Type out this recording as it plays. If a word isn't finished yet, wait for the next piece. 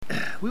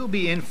We'll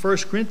be in 1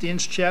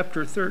 Corinthians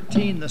chapter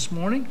 13 this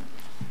morning.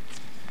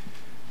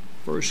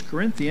 1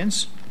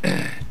 Corinthians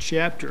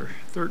chapter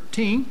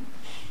 13.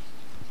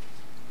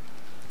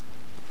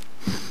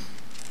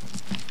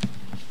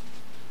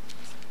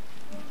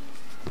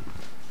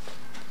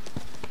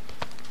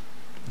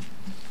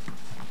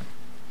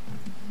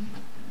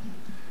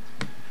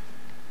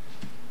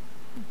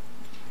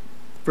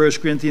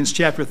 First Corinthians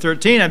chapter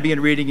 13, I begin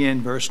reading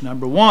in verse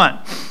number 1.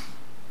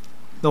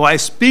 Though I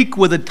speak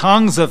with the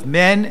tongues of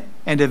men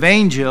and of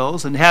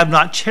angels and have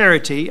not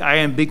charity, I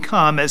am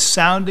become as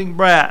sounding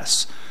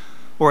brass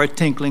or a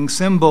tinkling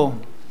cymbal.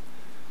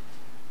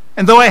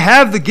 And though I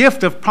have the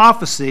gift of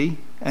prophecy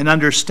and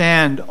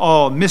understand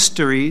all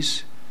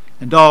mysteries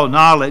and all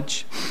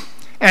knowledge,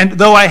 and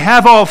though I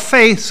have all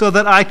faith so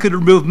that I could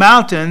remove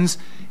mountains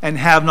and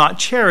have not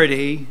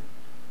charity,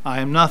 I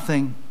am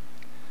nothing.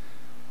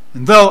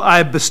 And though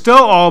I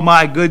bestow all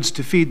my goods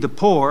to feed the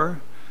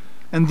poor,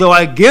 and though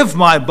I give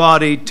my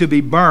body to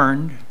be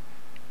burned,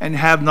 and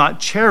have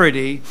not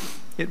charity,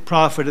 it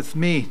profiteth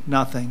me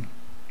nothing.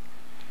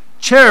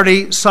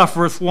 Charity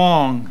suffereth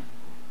long,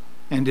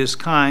 and is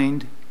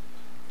kind.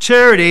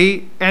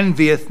 Charity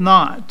envieth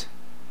not.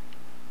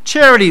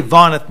 Charity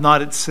vaunteth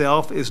not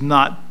itself, is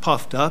not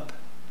puffed up,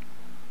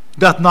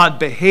 doth not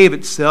behave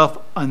itself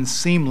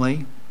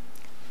unseemly,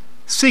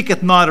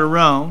 seeketh not her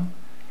own,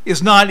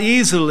 is not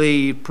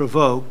easily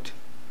provoked,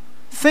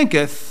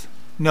 thinketh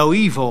no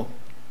evil,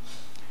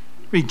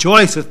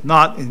 rejoiceth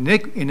not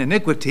in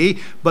iniquity,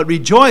 but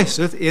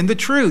rejoiceth in the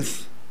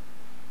truth,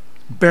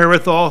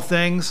 beareth all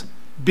things,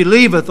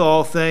 believeth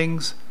all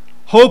things,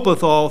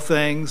 hopeth all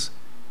things,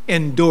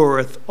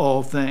 endureth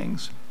all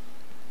things.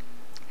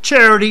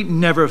 Charity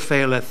never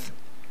faileth.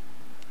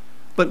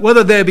 But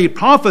whether there be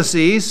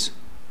prophecies,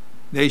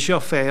 they shall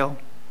fail.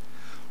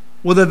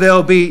 Whether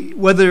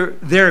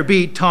there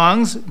be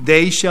tongues,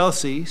 they shall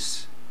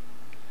cease.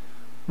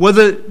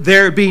 Whether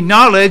there be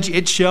knowledge,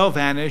 it shall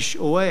vanish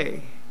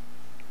away.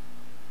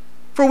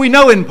 For we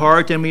know in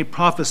part, and we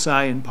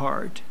prophesy in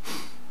part.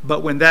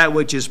 But when that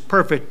which is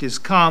perfect is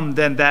come,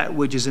 then that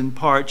which is in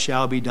part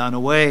shall be done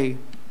away.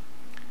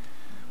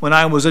 When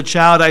I was a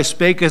child, I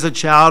spake as a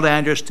child, I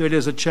understood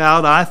as a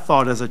child, I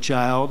thought as a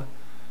child.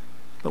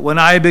 But when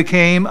I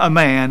became a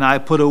man, I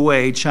put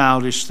away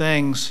childish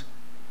things.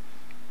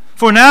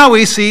 For now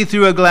we see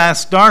through a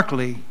glass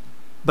darkly,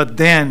 but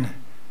then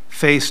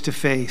face to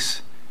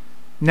face.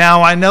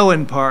 Now I know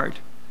in part,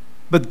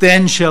 but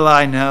then shall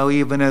I know,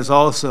 even as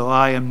also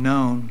I am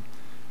known.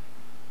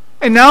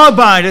 And now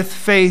abideth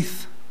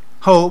faith,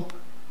 hope,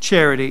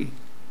 charity,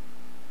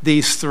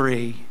 these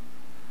three.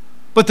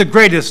 But the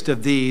greatest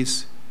of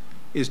these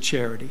is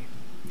charity.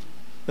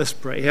 Let's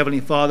pray. Heavenly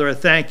Father, I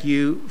thank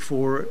you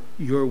for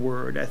your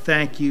word. I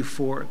thank you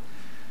for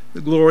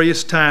the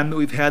glorious time that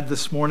we've had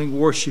this morning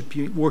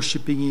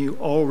worshiping you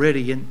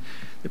already, and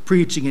the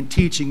preaching and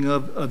teaching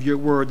of your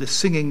word, the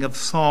singing of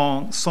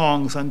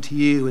songs unto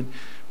you, and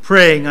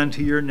praying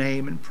unto your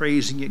name and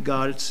praising you,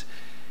 God. It's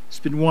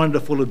been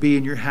wonderful to be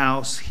in your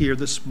house here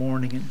this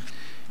morning. And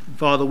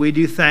Father, we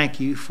do thank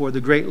you for the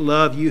great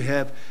love you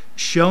have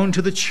shown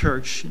to the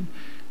church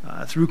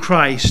through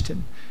Christ,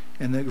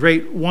 and the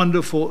great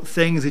wonderful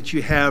things that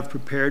you have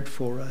prepared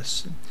for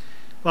us. And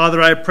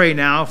Father, I pray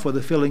now for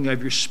the filling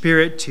of your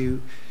Spirit to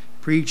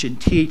preach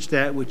and teach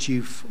that which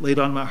you've laid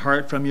on my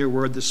heart from your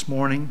word this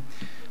morning.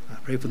 I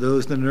pray for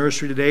those in the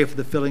nursery today for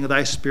the filling of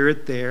thy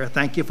Spirit there.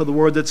 Thank you for the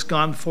word that's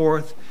gone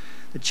forth,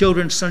 the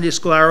children's Sunday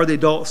school hour, the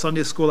adult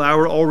Sunday school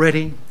hour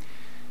already.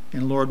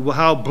 And Lord,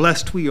 how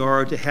blessed we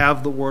are to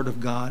have the word of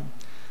God,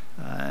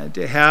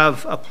 to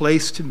have a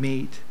place to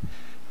meet,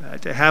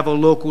 to have a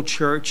local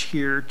church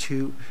here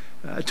to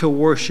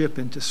worship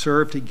and to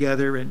serve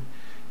together. And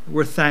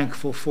we're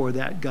thankful for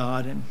that,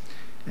 God. And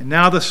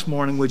now this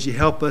morning, would you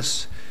help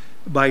us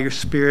by your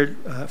Spirit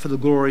for the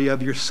glory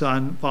of your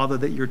Son, Father,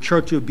 that your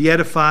church would be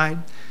edified.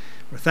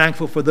 We're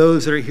thankful for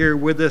those that are here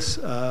with us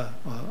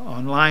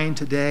online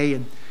today.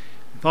 And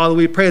Father,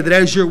 we pray that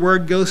as your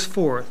word goes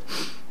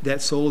forth,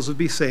 that souls would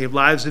be saved,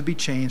 lives would be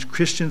changed,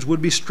 Christians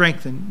would be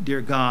strengthened,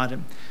 dear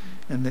God,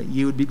 and that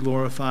you would be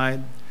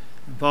glorified.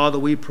 And Father,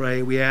 we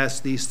pray, we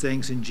ask these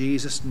things in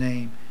Jesus'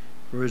 name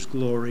for his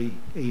glory.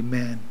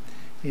 Amen.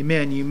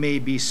 Amen. You may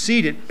be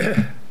seated.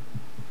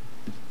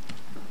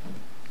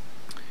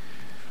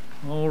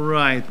 All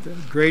right. The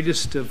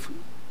greatest of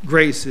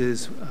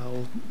graces,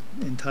 I'll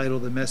entitle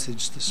the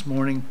message this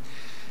morning.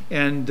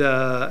 And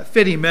a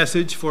fitting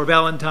message for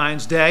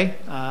Valentine's Day,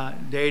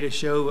 day to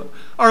show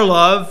our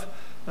love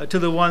to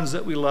the ones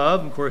that we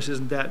love. Of course,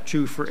 isn't that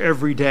true for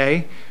every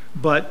day?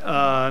 But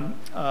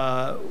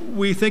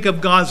we think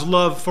of God's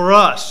love for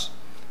us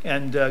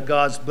and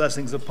God's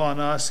blessings upon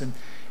us,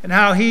 and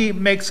how he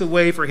makes a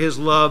way for his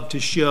love to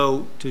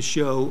show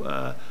through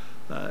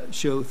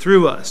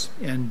us.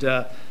 And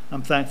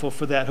I'm thankful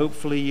for that.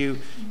 Hopefully you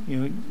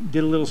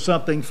did a little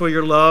something for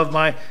your love.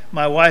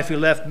 My wife, who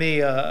left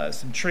me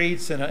some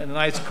treats and a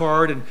nice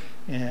card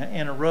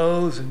and a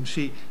rose, and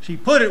she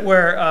put it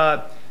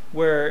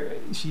where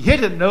she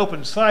hid it in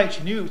open sight.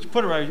 She knew to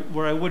put it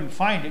where I wouldn't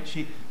find it.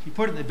 She She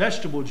put it in the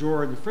vegetable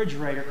drawer in the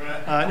refrigerator.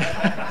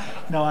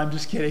 No, I'm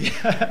just kidding.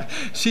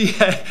 She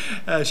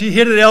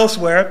hid it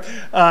elsewhere,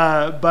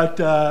 but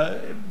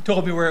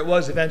told me where it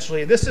was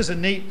eventually. This is a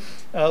neat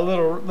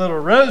little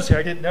rose here.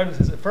 I didn't notice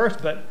this at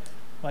first, but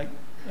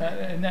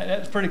and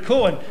that's pretty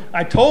cool. And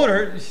I told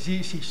her,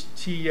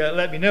 she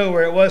let me know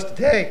where it was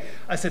today.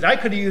 I said, I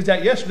could have used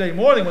that yesterday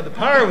morning when the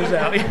power was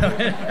out.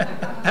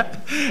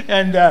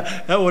 And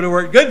that would have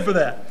worked good for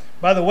that.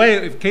 By the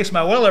way, in case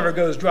my well ever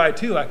goes dry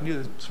too, I can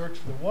do the search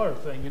for the water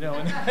thing,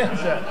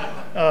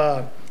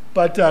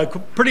 But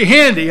pretty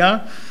handy,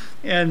 huh?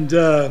 And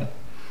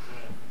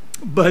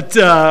but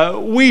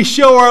we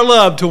show our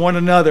love to one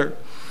another.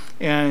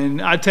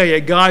 And I tell you,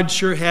 God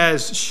sure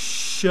has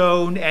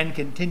shown and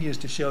continues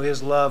to show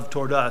his love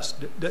toward us,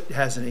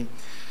 hasn't he?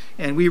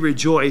 And we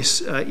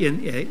rejoice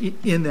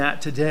in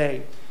that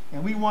today.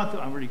 And we want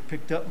I already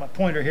picked up my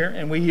pointer here,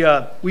 and we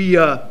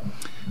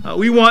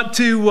want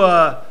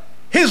to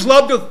his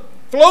love to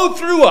flow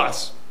through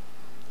us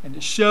and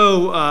to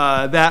show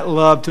that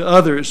love to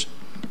others,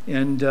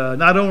 and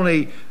not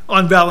only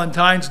on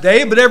Valentine's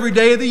Day, but every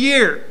day of the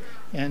year.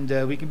 And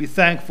we can be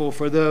thankful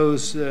for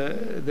those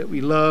that we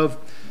love,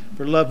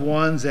 for loved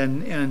ones,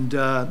 and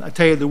I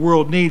tell you, the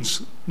world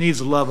needs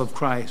the love of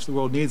Christ. The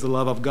world needs the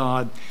love of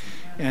God,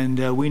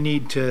 and we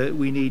need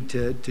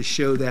to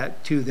show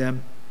that to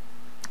them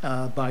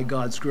by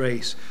God's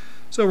grace.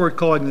 So we're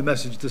calling the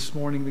message this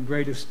morning the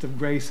greatest of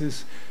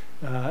graces,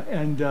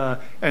 and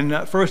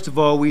first of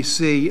all, we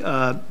see.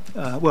 I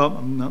got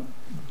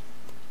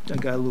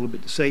a little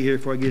bit to say here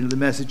before I get into the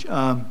message.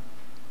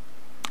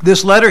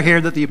 This letter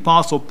here that the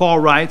Apostle Paul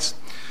writes.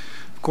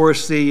 Of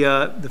course,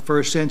 the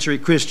first century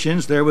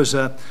Christians, there was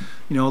a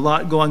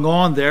lot going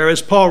on there.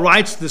 As Paul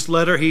writes this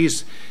letter,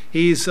 he's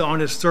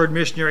on his third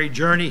missionary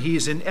journey.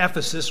 He's in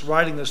Ephesus,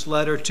 writing this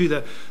letter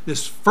to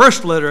this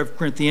first letter of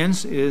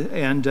Corinthians,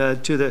 and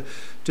to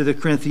the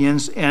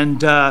Corinthians,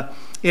 and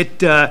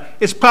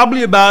it's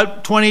probably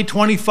about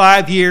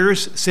 20-25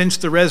 years since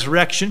the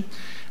resurrection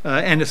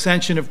and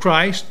ascension of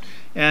Christ.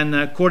 And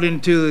according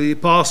to the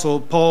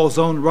Apostle Paul's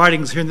own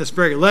writings here in this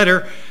very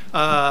letter,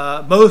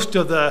 most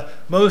of the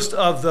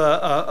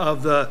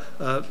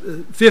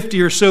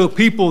 50 or so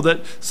people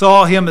that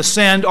saw him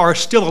ascend are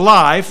still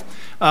alive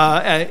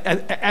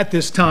at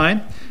this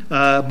time.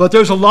 But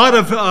there's a lot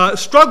of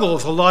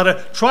struggles, a lot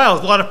of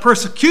trials, a lot of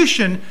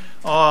persecution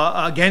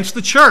against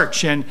the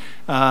church. And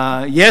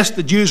yes,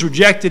 the Jews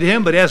rejected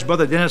him, but as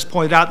Brother Dennis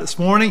pointed out this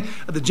morning,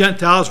 the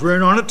Gentiles were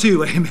in on it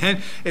too.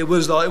 Amen. It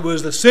was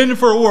the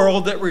sinful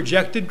world that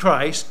rejected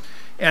Christ,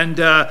 and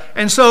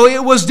so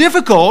it was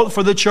difficult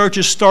for the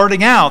churches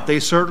starting out.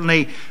 They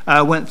certainly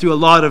went through a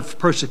lot of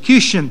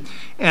persecution,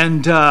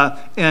 and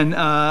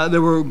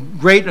there were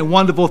great and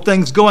wonderful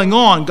things going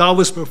on. God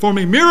was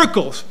performing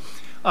miracles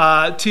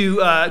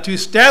to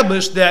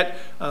establish that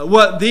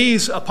what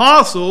these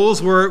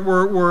apostles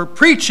were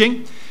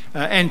preaching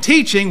and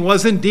teaching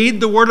was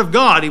indeed the Word of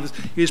God. He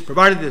was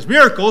provided these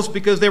miracles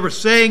because they were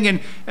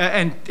saying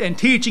and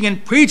teaching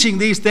and preaching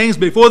these things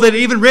before they'd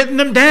even written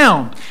them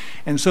down.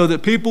 And so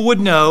that people would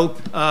know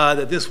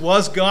that this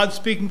was God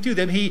speaking to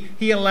them,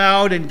 He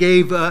allowed and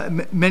gave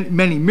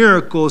many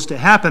miracles to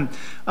happen.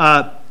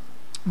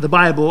 The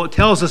Bible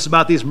tells us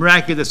about these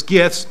miraculous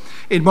gifts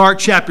in Mark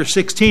chapter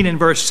 16 and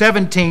verse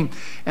 17.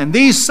 And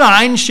these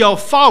signs shall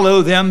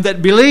follow them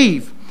that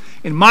believe.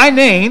 In my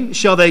name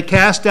shall they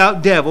cast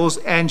out devils,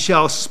 and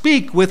shall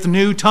speak with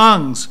new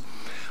tongues.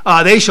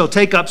 They shall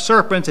take up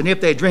serpents, and if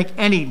they drink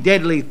any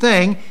deadly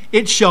thing,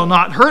 it shall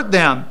not hurt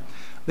them.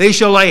 They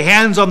shall lay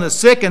hands on the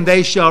sick, and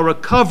they shall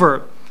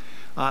recover.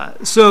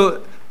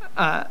 So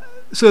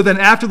then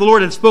after the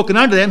Lord had spoken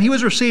unto them, he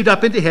was received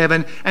up into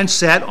heaven and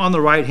sat on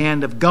the right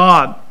hand of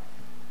God.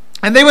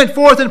 And they went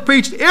forth and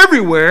preached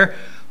everywhere,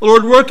 the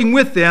Lord working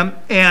with them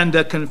and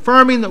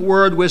confirming the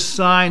word with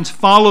signs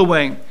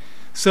following.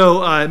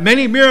 So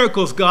many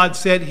miracles God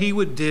said he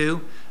would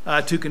do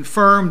to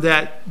confirm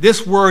that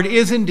this word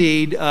is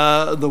indeed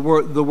the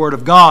word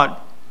of God.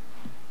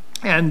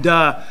 And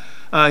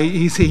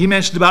he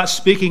mentioned about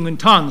speaking in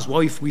tongues.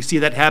 Well, we see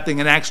that happening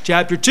in Acts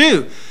chapter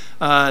 2.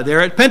 There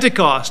at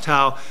Pentecost,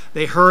 how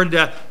they heard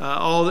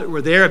all that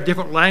were there of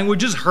different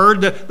languages,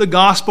 heard the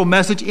gospel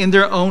message in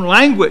their own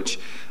language.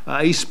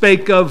 He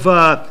spake of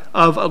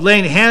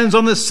laying hands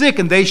on the sick,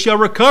 and they shall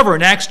recover.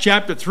 In Acts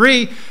chapter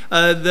 3,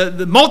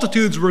 the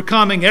multitudes were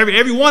coming.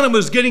 Every one of them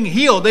was getting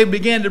healed. They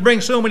began to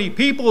bring so many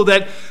people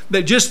that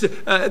just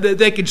that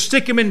they could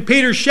stick him in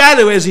Peter's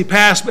shadow as he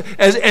passed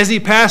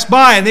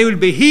by, and they would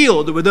be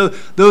healed. There were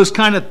those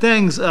kind of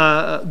things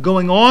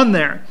going on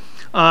there.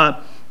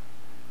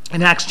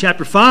 In Acts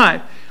chapter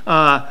 5,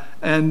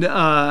 and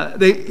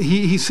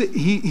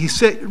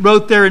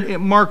wrote there,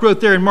 Mark wrote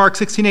there in Mark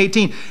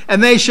 16:18,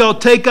 and they shall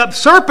take up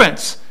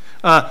serpents.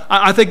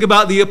 I think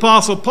about the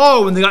Apostle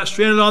Paul when they got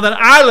stranded on that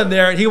island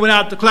there, and he went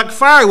out to collect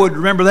firewood.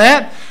 Remember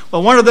that?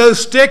 Well, one of those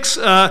sticks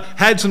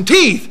had some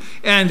teeth,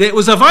 and it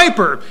was a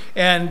viper.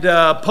 And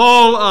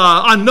Paul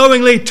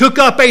unknowingly took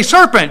up a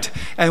serpent.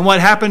 And what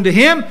happened to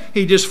him?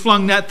 He just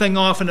flung that thing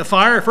off in the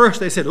fire. First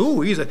they said,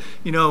 "Ooh,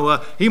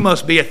 he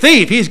must be a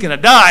thief. He's going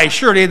to die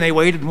surely." And they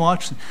waited and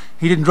watched.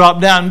 He didn't drop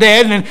down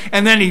dead.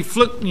 And then he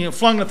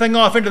flung the thing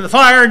off into the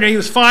fire, and he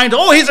was fine.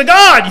 Oh, he's a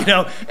god,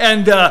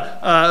 And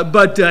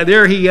but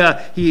there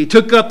he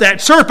took up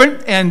that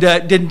serpent and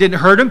didn't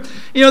hurt him.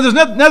 There's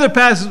another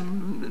passage.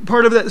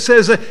 Part of that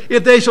says,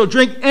 if they shall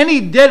drink any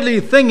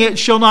deadly thing, it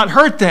shall not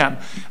hurt them.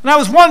 And I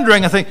was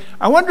wondering,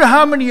 I wonder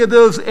how many of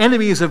those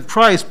enemies of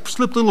Christ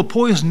slipped a little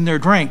poison in their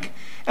drink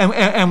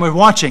and were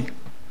watching.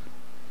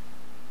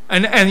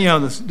 And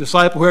the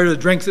disciple here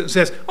drinks it and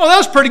says, "Oh, that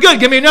was pretty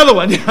good. Give me another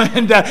one."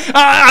 And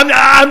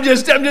I'm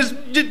just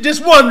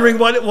wondering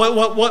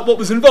what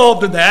was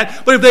involved in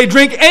that. But if they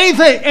drink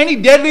any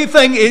deadly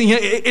thing,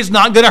 it's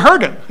not going to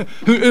hurt them.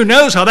 Who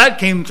knows how that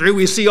came through?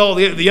 We see all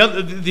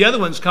the other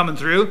ones coming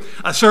through.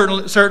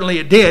 Certainly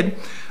it did.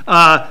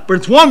 But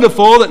it's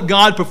wonderful that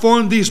God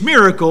performed these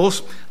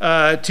miracles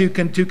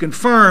to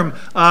confirm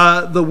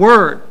the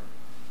word.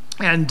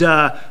 And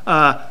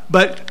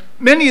but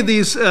many of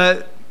these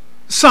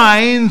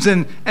signs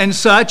and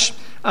such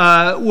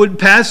would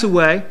pass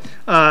away,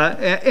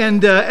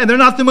 and they're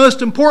not the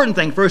most important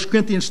thing. 1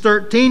 Corinthians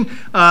 13,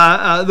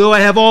 though I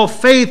have all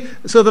faith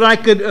so that I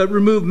could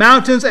remove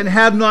mountains and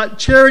have not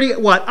charity,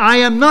 what? I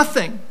am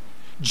nothing.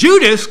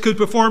 Judas could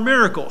perform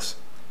miracles,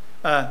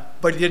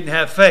 but he didn't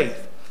have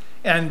faith.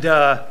 And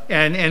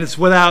it's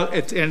without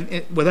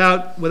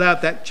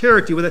that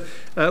charity,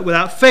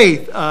 without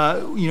faith,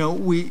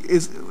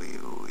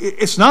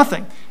 it's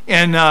nothing.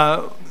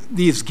 And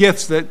these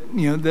gifts that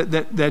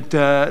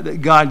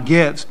God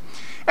gives.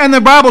 And the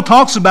Bible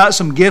talks about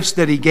some gifts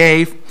that he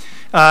gave.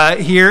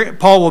 Here,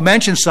 Paul will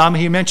mention some.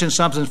 He mentions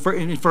some in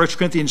 1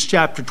 Corinthians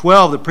chapter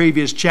 12, the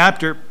previous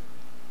chapter.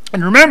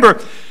 And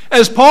remember,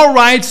 as Paul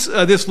writes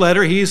this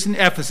letter, he's in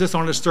Ephesus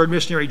on his third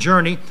missionary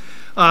journey.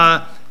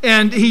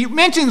 And he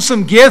mentions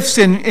some gifts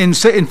in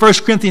 1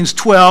 Corinthians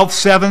 12,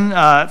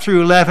 7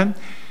 through 11.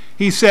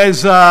 He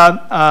says,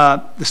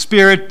 the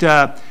Spirit...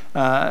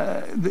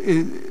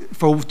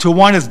 For to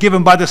one is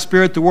given by the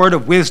Spirit the word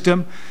of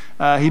wisdom.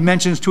 He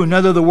mentions to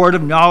another the word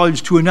of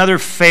knowledge, to another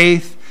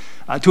faith,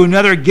 to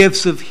another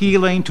gifts of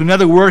healing, to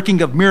another working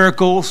of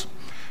miracles,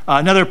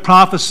 another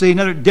prophecy,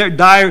 another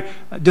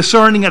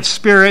discerning of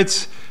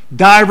spirits,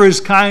 divers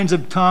kinds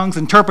of tongues,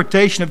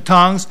 interpretation of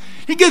tongues.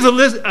 He gives a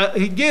list.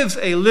 He gives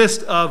a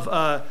list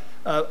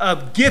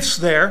of gifts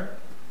there,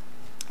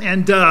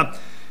 and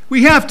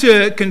we have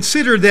to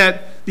consider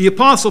that the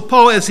Apostle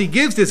Paul, as he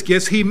gives these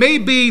gifts, he may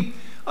be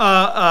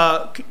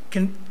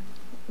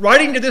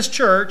writing to this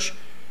church,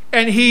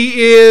 and he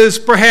is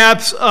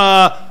perhaps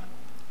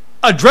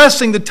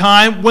addressing the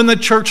time when the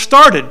church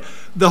started.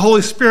 The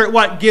Holy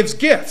Spirit gives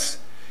gifts,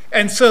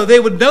 and so they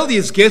would know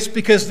these gifts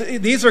because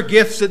these are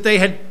gifts that they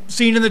had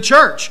seen in the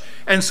church,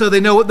 and so they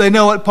know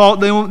what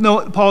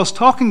Paul is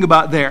talking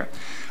about there.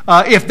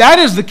 If that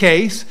is the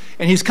case,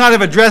 and he's kind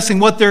of addressing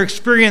what their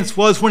experience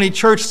was when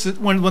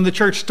the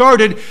church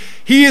started,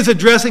 he is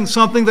addressing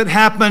something that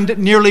happened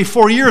nearly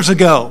 4 years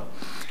ago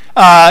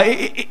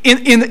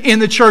in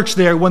the church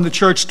there when the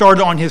church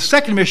started on his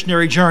second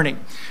missionary journey.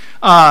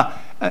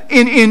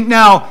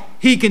 Now,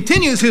 he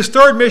continues his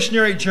third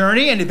missionary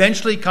journey and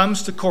eventually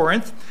comes to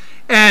Corinth.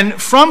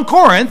 And from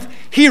Corinth,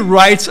 he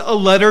writes a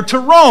letter to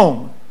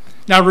Rome.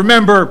 Now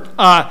remember,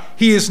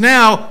 he is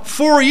now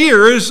 4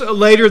 years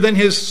later than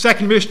his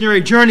second missionary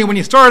journey when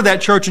he started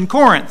that church in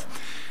Corinth.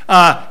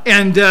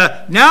 And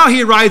now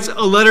he writes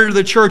a letter to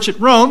the church at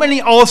Rome, and he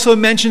also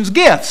mentions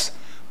gifts,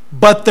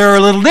 but they're a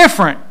little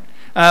different.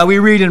 We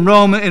read in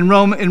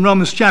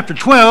Romans chapter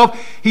 12,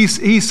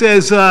 he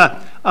says,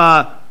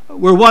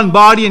 we're one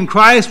body in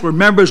Christ, we're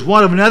members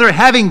one of another,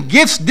 having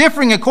gifts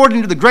differing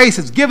according to the grace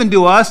that's given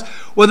to us.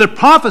 Whether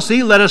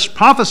prophecy, let us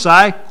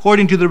prophesy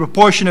according to the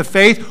proportion of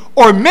faith,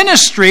 or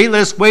ministry,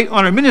 let us wait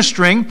on our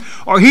ministering,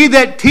 or he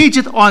that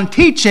teacheth on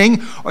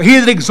teaching, or he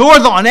that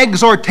exhorteth on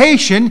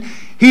exhortation,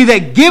 he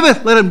that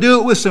giveth, let him do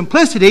it with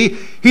simplicity,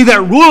 he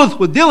that ruleth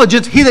with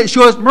diligence, he that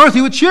showeth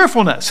mercy with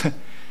cheerfulness.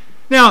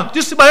 Now,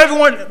 just about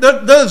everyone,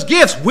 those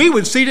gifts we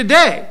would see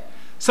today.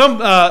 Some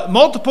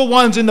multiple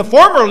ones in the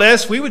former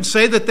list, we would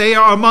say that they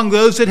are among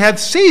those that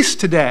have ceased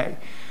today.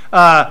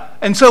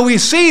 And so we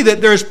see that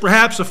there's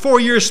perhaps a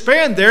 4-year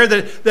span there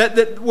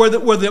where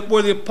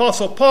the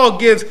Apostle Paul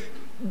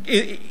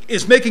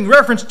is making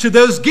reference to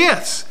those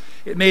gifts.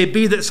 It may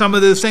be that some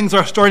of those things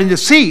are starting to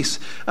cease.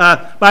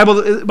 By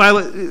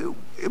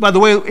the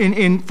way,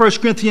 in 1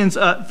 Corinthians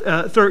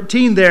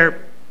 13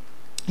 there,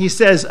 he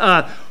says,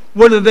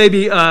 whether they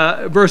be,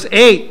 verse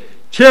 8,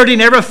 charity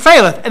never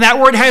faileth. And that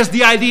word has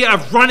the idea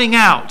of running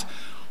out.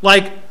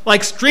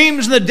 Like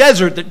streams in the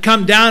desert that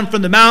come down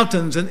from the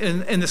mountains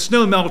and the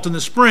snow melt in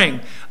the spring.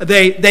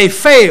 They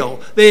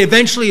fail. They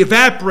eventually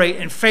evaporate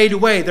and fade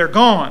away. They're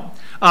gone.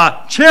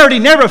 Charity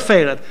never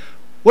faileth.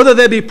 Whether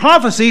there be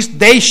prophecies,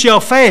 they shall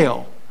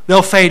fail.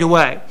 They'll fade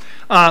away.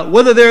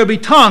 Whether there be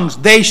tongues,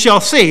 they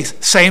shall cease.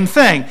 Same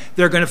thing.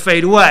 They're going to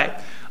fade away.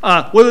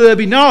 Whether there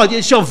be knowledge,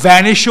 it shall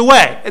vanish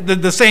away.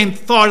 The same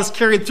thought is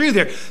carried through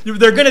there.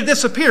 They're going to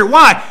disappear.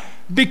 Why?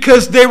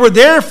 Because they were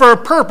there for a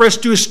purpose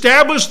to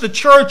establish the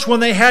church when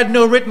they had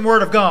no written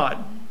word of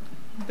God.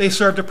 They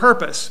served a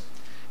purpose.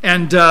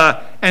 And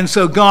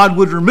so God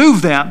would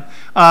remove them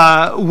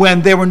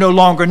when they were no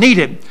longer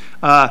needed.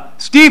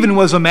 Stephen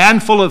was a man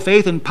full of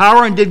faith and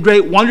power and did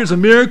great wonders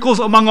and miracles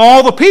among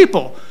all the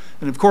people.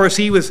 And of course,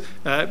 he was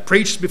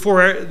preached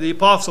before the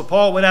Apostle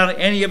Paul went out on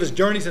any of his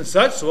journeys and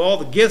such. So all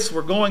the gifts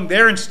were going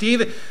there, and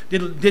Stephen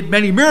did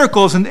many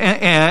miracles and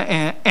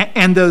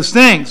those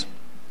things.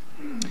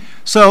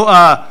 So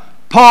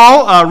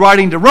Paul,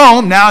 writing to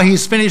Rome, now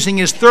he's finishing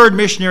his third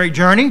missionary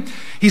journey.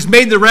 He's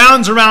made the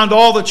rounds around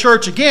all the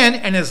church again,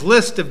 and his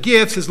list of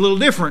gifts is a little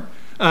different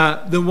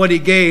than what he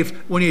gave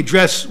when he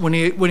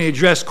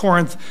addressed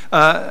Corinth,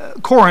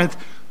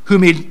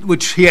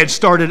 which he had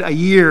started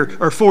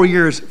 4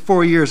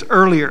 years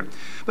earlier.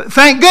 But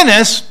thank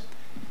goodness,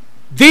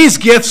 these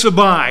gifts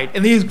abide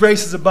and these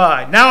graces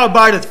abide. Now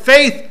abideth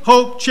faith,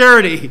 hope,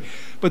 charity,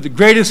 but the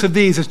greatest of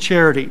these is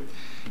charity.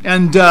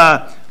 And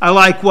I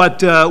like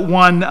what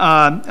one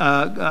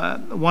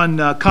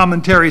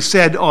commentary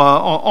said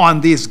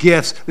on these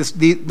gifts,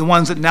 the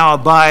ones that now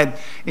abide.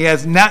 He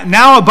has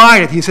now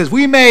abideth. He says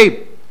we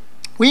may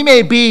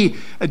be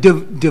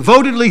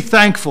devotedly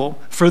thankful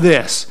for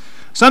this.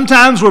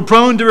 Sometimes we're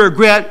prone to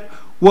regret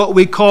what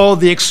we call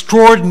the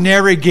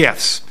extraordinary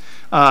gifts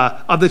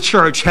of the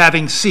church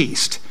having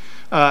ceased.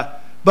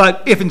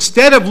 But if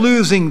instead of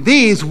losing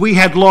these, we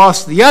had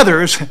lost the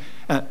others,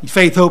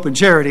 faith, hope, and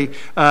charity,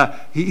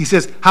 he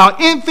says, how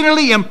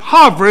infinitely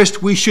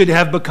impoverished we should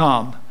have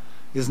become.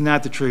 Isn't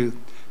that the truth?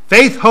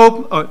 Faith,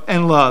 hope,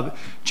 and love,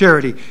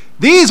 charity.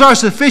 These are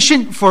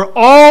sufficient for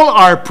all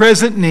our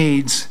present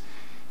needs.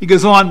 He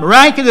goes on,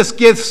 miraculous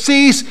gifts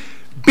cease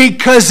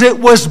because it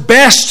was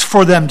best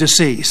for them to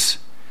cease.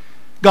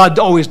 God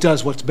always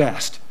does what's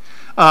best.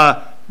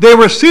 They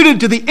were suited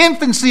to the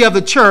infancy of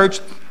the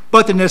church,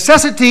 but the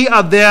necessity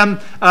of them,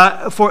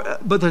 for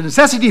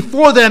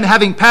them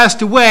having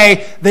passed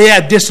away, they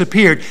had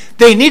disappeared.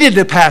 They needed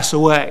to pass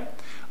away.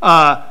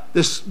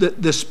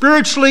 The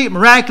spiritually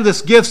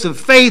miraculous gifts of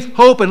faith,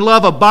 hope, and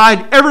love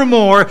abide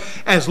evermore.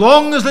 As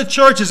long as the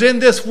church is in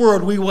this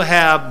world, we will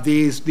have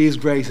these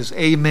graces.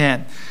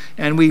 Amen.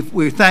 And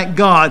we thank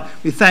God.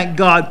 We thank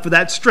God for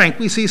that strength.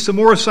 We see some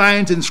more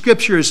signs in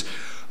scriptures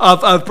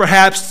of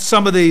perhaps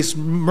some of these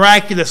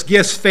miraculous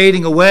gifts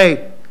fading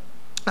away.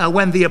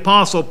 When the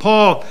Apostle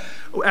Paul,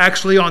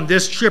 actually on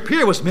this trip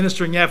here, was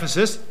ministering in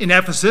Ephesus,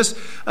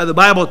 the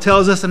Bible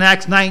tells us in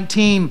Acts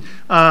 19,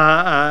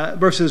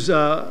 verses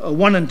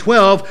 1 and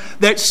 12,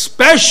 that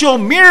special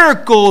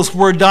miracles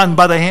were done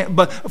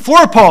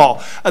for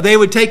Paul. They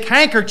would take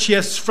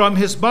handkerchiefs from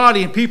his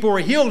body and people were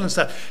healed and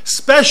stuff.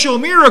 Special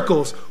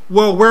miracles.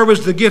 Well, where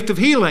was the gift of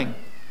healing?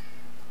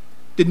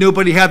 Did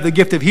nobody have the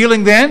gift of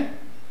healing then?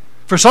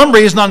 For some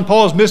reason, on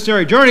Paul's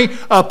missionary journey,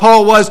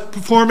 Paul was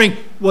performing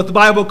what the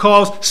Bible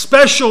calls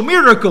special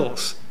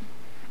miracles.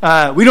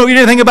 We don't read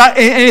anything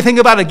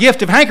about a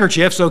gift of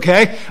handkerchiefs,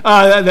 okay?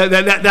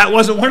 That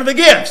wasn't one of the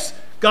gifts.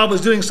 God was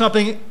doing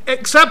something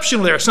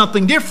exceptional there,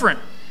 something different.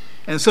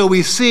 And so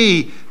we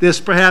see this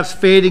perhaps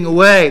fading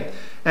away.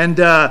 And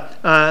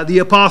the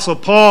Apostle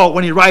Paul,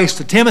 when he writes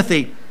to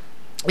Timothy,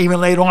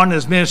 even later on in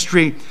his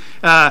ministry,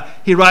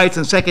 he writes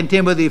in 2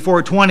 Timothy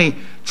 4:20,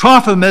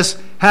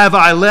 Trophimus have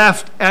I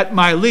left at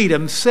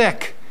Miletum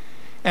sick.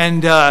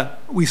 And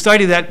we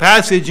study that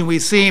passage, and we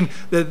see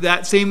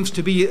that seems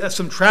to be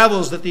some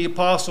travels that the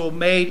apostle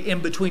made in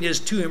between his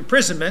two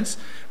imprisonments.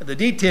 The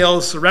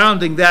details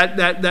surrounding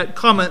that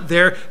comment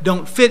there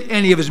don't fit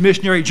any of his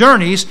missionary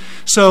journeys.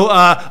 So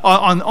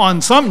on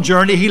some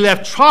journey, he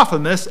left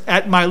Trophimus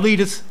at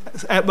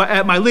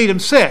Miletum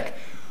sick.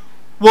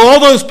 Well, all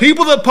those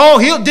people that Paul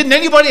healed, didn't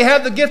anybody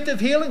have the gift of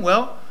healing?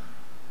 Well,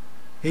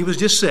 he was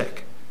just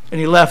sick, and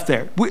he left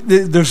there.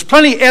 There's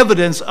plenty of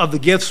evidence of the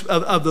gifts,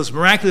 of those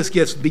miraculous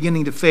gifts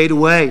beginning to fade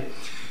away.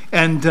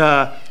 And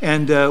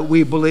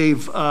we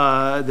believe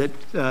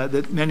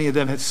that many of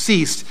them have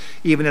ceased,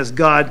 even as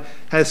God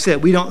has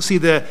said. We don't see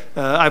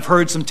I've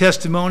heard some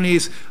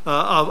testimonies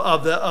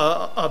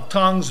of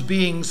tongues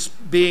being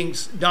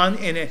done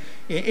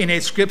in a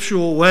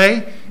scriptural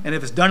way. And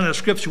if it's done in a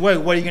scriptural way,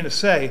 what are you going to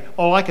say?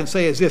 All I can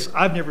say is this: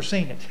 I've never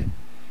seen it,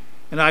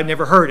 and I've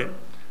never heard it.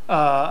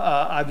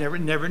 I've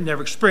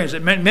never experienced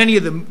it. Many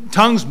of the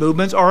tongues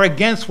movements are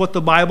against what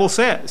the Bible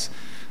says.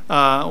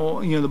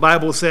 The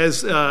Bible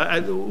says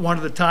one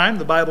at a time.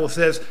 The Bible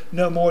says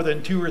no more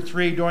than 2 or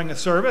 3 during a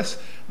service.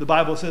 The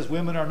Bible says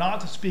women are not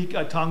to speak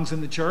tongues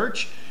in the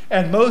church.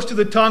 And most of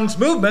the tongues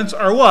movements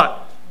are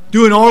what?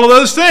 Doing all of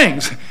those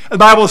things. The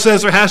Bible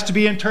says there has to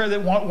be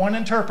one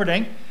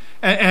interpreting.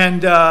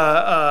 And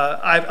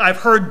I've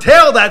heard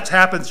tell that's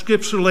happened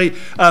scripturally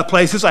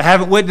places. I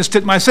haven't witnessed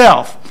it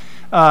myself.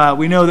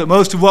 We know that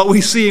most of what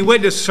we see and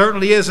witness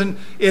certainly isn't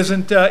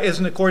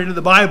according to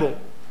the Bible.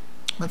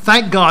 But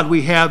thank God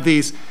we have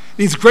these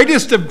these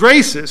greatest of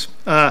graces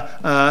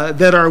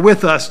that are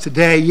with us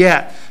today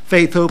yet.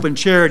 Faith, hope, and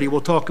charity.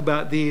 We'll talk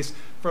about these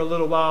for a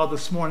little while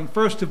this morning.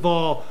 First of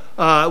all,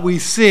 we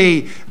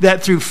see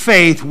that through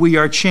faith we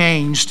are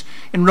changed.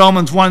 In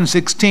Romans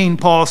 1:16,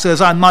 Paul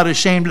says, I'm not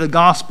ashamed of the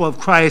gospel of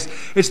Christ.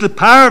 It's the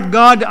power of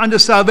God unto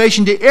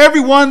salvation to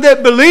everyone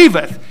that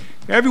believeth.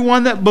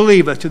 Everyone that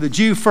believeth, to the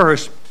Jew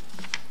first,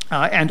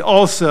 and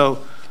also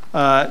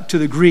to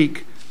the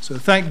Greek. So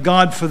thank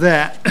God for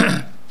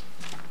that.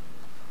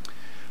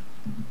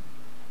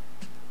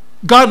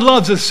 God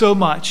loves us so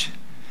much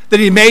that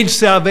he made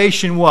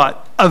salvation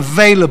what?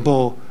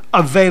 Available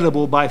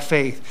by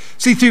faith.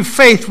 See, through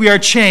faith we are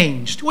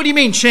changed. What do you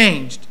mean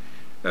changed,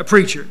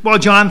 preacher? Well,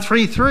 John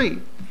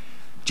 3:3.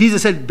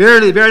 Jesus said,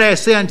 Verily, verily, I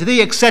say unto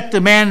thee, except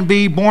a man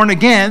be born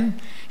again,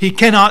 he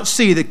cannot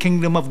see the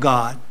kingdom of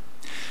God.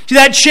 See,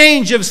 that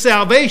change of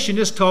salvation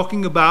is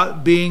talking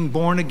about being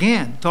born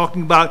again,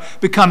 talking about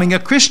becoming a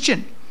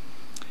Christian.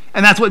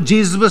 And that's what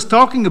Jesus was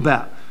talking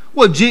about.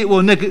 Well,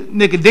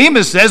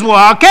 Nicodemus says, well,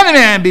 how can a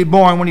man be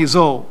born when he's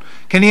old?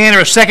 Can he enter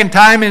a second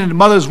time into the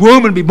mother's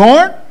womb and be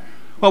born?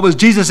 What was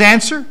Jesus'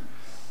 answer?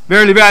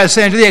 Verily, verily, I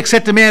say unto thee,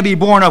 except a man be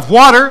born of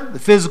water, the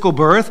physical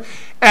birth,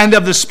 and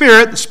of the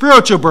Spirit, the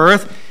spiritual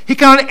birth, he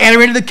cannot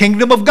enter into the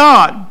kingdom of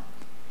God.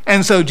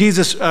 And so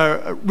Jesus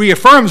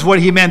reaffirms what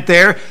he meant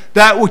there.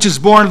 That which is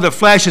born of the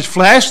flesh is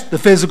flesh, the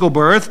physical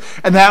birth,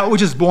 and that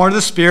which is born of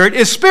the Spirit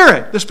is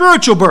spirit, the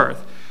spiritual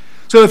birth.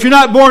 So if you're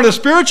not born of the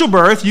spiritual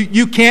birth,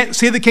 you can't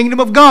see the kingdom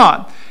of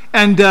God.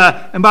 And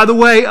by the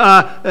way,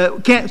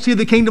 can't see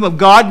the kingdom of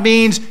God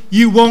means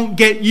you won't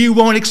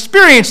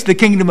experience the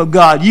kingdom of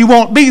God. You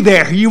won't be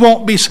there. You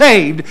won't be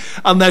saved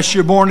unless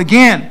you're born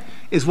again,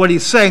 is what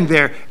he's saying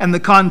there. And the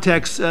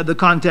context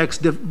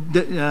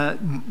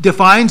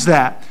defines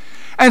that.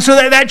 And so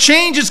that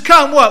change has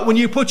come, what? When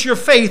you put your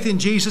faith in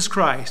Jesus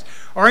Christ.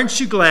 Aren't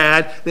you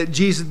glad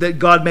that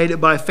God made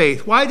it by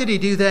faith? Why did he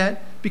do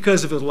that?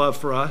 Because of his love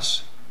for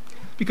us.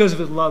 Because of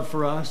his love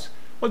for us.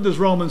 What does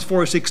Romans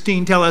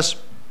 4:16 tell us?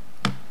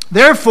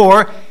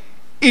 Therefore,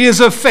 it is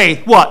of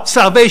faith, what?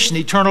 Salvation,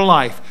 eternal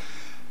life.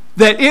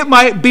 That it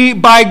might be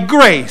by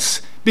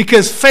grace,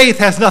 because faith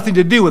has nothing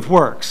to do with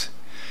works.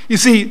 You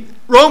see,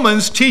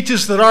 Romans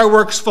teaches that our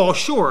works fall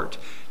short.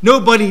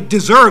 Nobody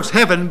deserves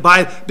heaven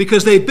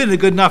because they've been a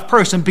good enough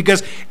person,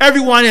 because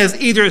everyone has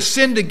either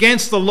sinned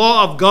against the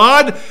law of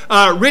God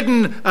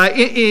written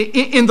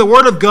in the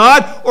Word of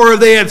God, or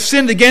they have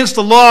sinned against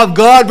the law of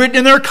God written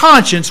in their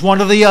conscience,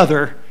 one or the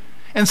other.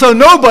 And so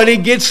nobody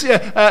gets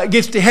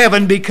to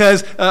heaven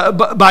because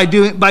by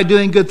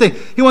doing good things.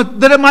 He wants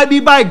that it might be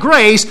by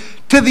grace,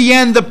 to the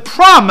end the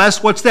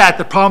promise. What's that?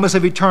 The promise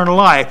of eternal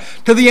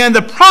life. To the end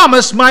the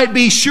promise might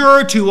be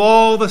sure to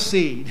all the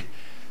seed.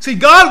 See,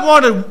 God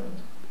wanted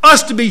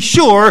us to be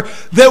sure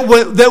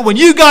that when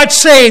you got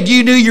saved,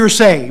 you knew you were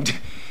saved.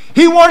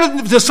 He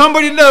wanted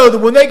somebody to know that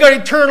when they got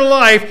eternal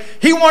life,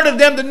 he wanted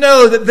them to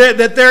know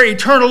that their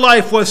eternal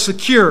life was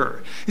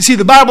secure. You see,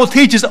 the Bible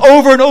teaches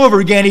over and over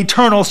again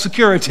eternal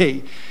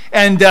security.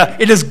 And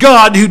it is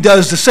God who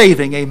does the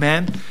saving,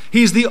 amen?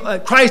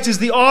 Christ is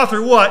the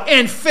author, what?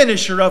 And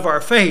finisher of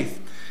our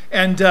faith.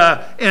 And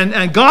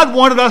God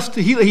wanted us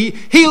to,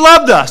 he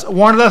loved us,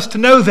 wanted us to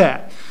know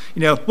that.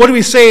 You know, what do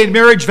we say in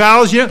marriage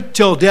vows? You know,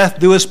 till death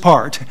do us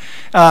part.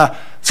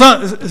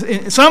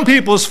 Some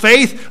people's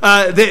faith,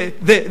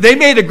 they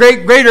made a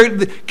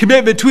greater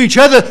commitment to each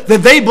other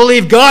than they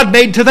believe God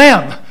made to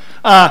them.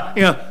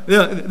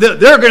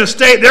 They're going to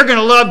stay. They're going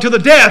to love to the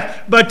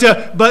death. But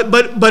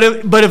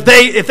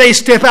if they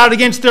step out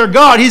against their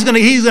God, he's going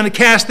to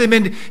cast them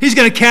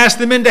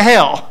into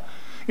hell.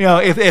 You know,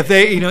 if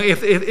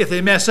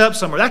they mess up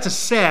somewhere, that's a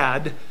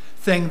sad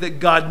thing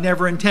that God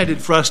never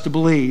intended for us to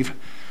believe.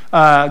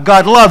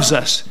 God loves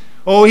us.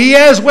 Oh, he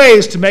has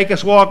ways to make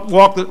us walk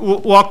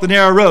the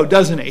narrow road,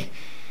 doesn't he?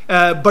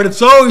 But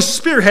it's always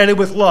spearheaded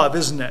with love,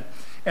 isn't it?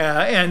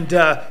 And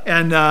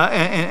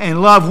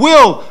love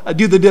will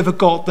do the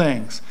difficult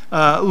things.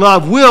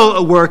 Love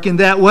will work in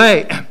that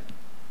way.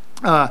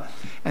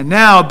 And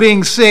now,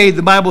 being saved,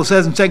 the Bible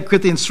says in 2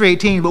 Corinthians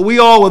 3:18, but we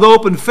all with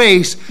open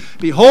face,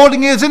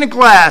 beholding as in a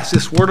glass,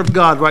 this word of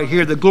God right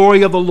here, the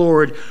glory of the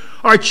Lord,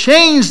 are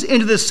changed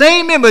into the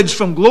same image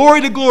from glory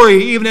to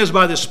glory, even as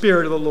by the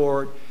Spirit of the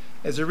Lord.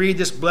 As I read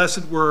this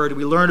blessed word,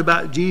 we learn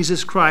about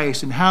Jesus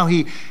Christ and how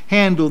he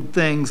handled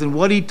things and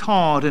what he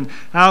taught and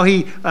how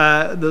he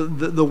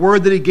the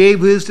word that he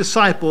gave his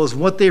disciples and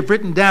what they've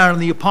written down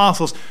in the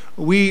apostles.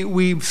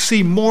 We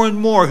see more and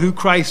more who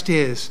Christ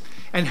is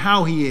and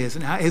how he is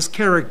and how his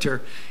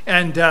character.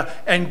 And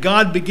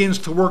God begins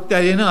to work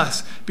that in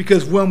us,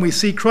 because when we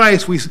see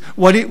Christ,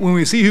 when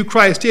we see who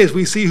Christ is,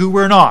 we see who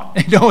we're not,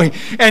 don't we?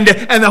 And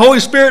the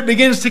Holy Spirit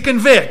begins to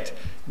convict.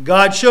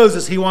 God shows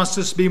us he wants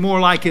us to be more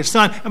like his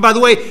Son. And by the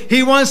way,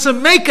 he wants to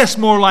make us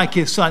more like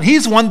his Son.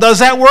 He's the one who does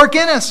that work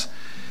in us.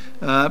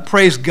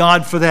 Praise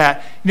God for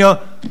that. You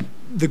know,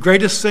 the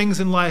greatest things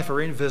in life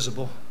are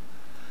invisible.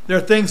 There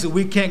are things that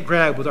we can't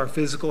grab with our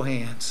physical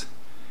hands.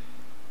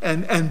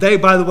 And they,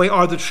 by the way,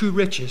 are the true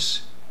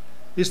riches.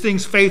 These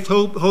things, faith,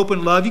 hope,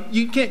 and love,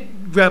 you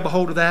can't grab a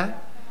hold of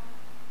that.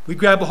 We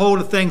grab a hold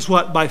of things,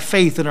 what? By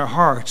faith in our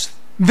hearts.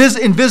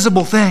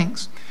 Invisible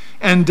things.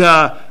 And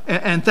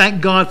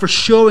thank God for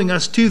showing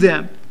us to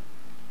them.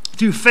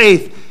 Through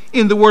faith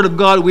in the Word of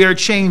God, we are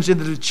changed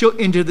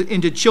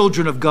into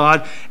children of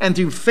God. And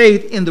through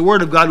faith in the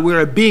Word of God, we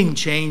are being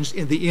changed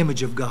in the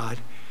image of God.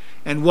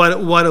 And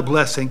what a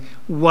blessing.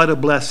 What a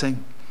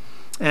blessing.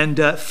 And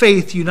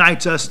faith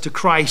unites us to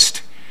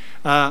Christ.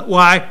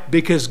 Why?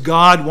 Because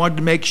God wanted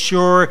to make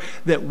sure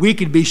that we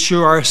could be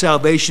sure our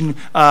salvation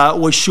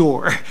was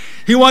sure.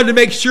 He wanted to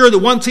make sure that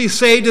once He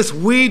saved us,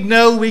 we'd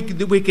know we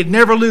could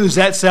never lose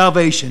that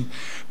salvation.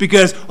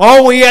 Because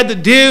all we had to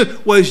do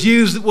was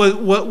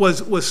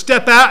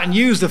step out and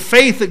use the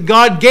faith that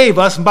God gave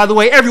us. And by the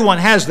way, everyone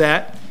has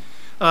that.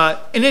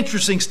 An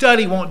interesting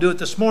study, won't do it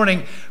this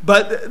morning,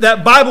 but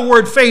that Bible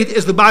word faith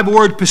is the Bible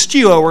word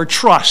pisteuo, or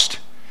trust.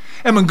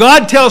 And when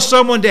God tells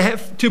someone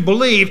to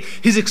believe,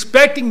 He's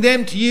expecting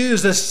them to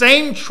use the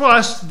same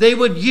trust they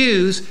would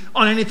use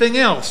on anything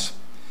else.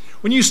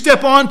 When you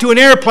step onto an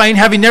airplane,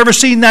 having never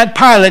seen that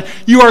pilot,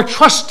 you are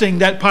trusting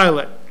that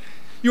pilot.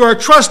 You are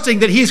trusting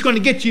that he's going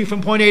to get you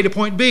from point A to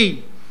point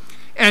B.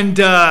 And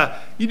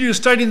you do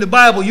studying the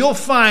Bible, you'll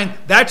find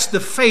that's the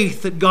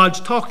faith that God's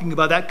talking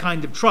about, that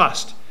kind of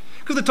trust.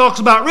 Because it talks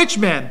about rich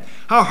men.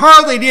 How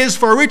hardly it is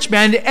for a rich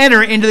man to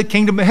enter into the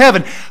kingdom of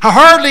heaven. How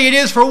hardly it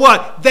is for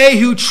what? They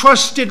who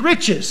trusted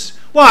riches.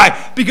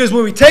 Why? Because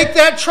when we take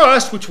that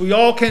trust, which we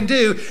all can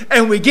do,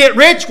 and we get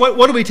rich, what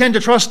do we tend to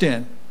trust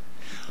in?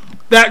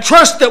 That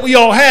trust that we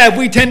all have,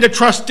 we tend to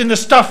trust in the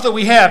stuff that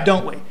we have,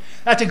 don't we?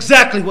 That's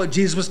exactly what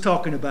Jesus was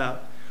talking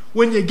about.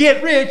 When you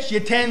get rich, you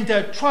tend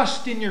to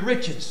trust in your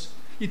riches.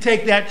 You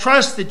take that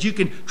trust that you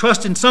can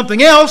trust in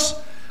something else,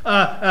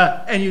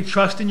 and you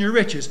trust in your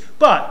riches.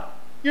 But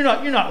you're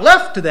not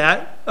left to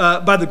that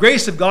by the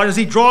grace of God, as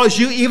He draws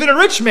you. Even a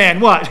rich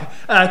man,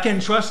 can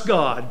trust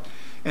God.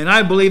 And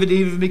I believe it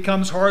even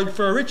becomes hard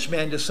for a rich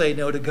man to say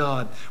no to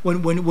God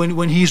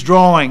when he's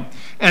drawing.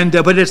 And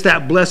but it's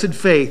that blessed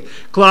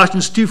faith.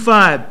 Colossians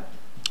 2:5.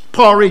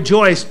 Paul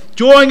rejoiced,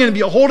 joying in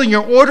beholding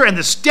your order and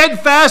the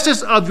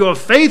steadfastness of your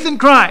faith in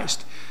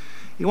Christ.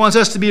 He wants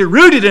us to be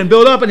rooted and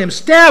built up and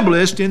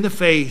established in the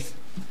faith.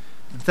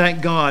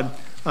 Thank God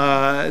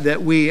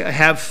that we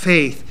have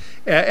faith.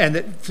 And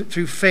that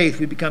through faith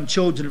we become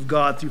children of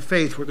God. Through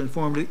faith we're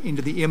conformed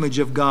into the image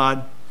of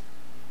God.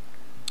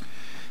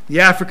 The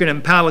African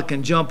impala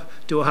can jump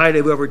to a height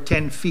of over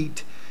 10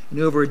 feet and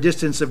over a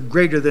distance of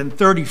greater than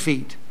 30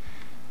 feet.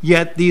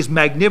 Yet these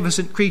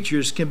magnificent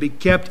creatures can be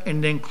kept in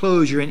an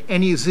enclosure in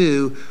any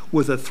zoo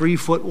with a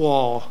 3-foot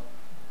wall.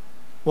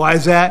 Why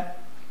is that?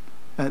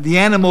 The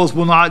animals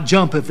will not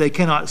jump if they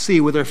cannot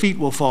see where their feet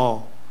will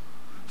fall.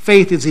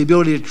 Faith is the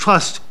ability to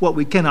trust what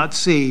we cannot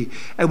see.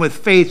 And with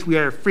faith, we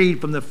are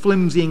freed from the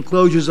flimsy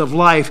enclosures of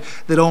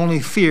life that only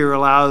fear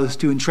allows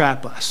to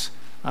entrap us.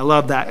 I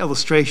love that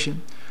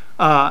illustration.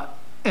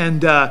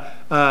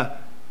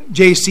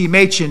 J.C.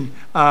 Machen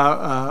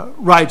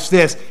writes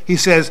this. He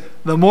says,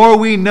 the more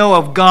we know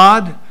of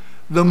God,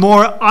 the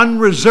more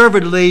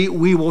unreservedly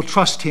we will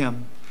trust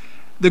Him.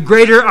 The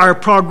greater our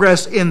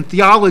progress in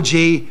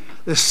theology,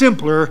 the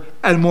simpler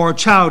and more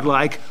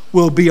childlike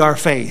will be our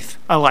faith.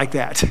 I like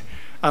that.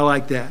 I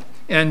like that.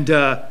 And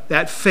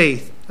that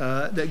faith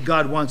that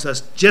God wants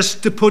us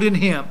just to put in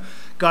Him.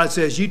 God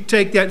says, you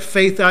take that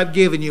faith I've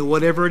given you,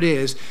 whatever it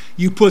is,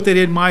 you put that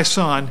in my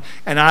Son,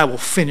 and I will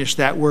finish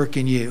that work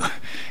in you.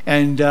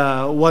 And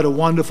what a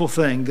wonderful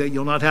thing that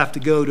you'll not have to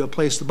go to a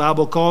place the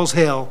Bible calls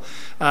hell.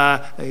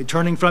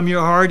 Turning from your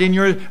heart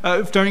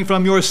turning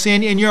from your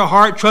sin in your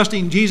heart,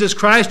 trusting Jesus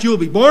Christ, you will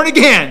be born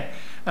again.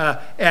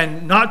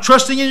 And not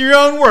trusting in your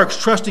own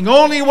works, trusting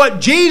only in what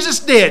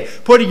Jesus did,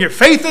 putting your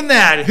faith in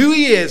that, who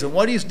He is and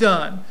what He's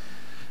done.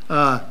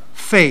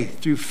 Faith,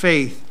 through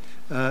faith,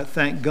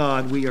 thank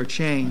God we are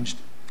changed.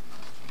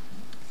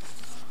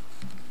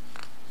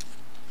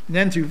 And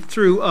then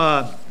through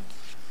hope,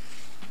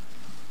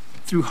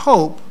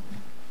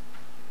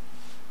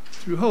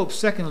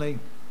 secondly,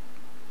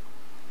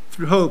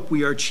 through hope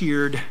we are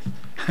cheered.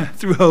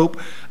 Through hope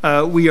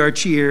we are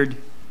cheered.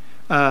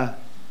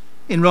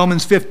 In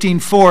Romans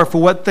 15:4,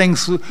 for what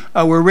things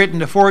were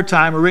written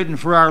aforetime were written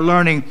for our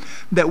learning,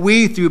 that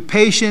we through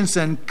patience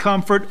and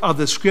comfort of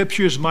the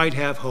Scriptures might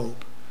have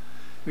hope.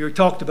 We were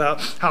talked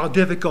about how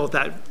difficult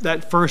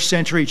that first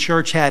century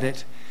church had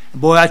it.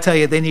 And boy, I tell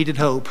you, they needed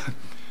hope.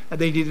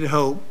 They needed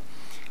hope.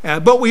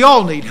 But we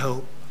all need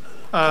hope.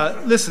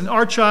 Listen,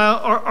 our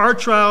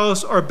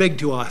trials are big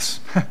to us.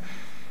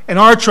 And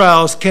our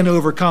trials can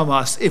overcome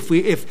us. If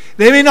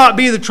they may not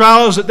be the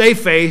trials that they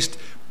faced,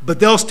 but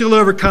they'll still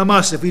overcome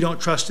us if we don't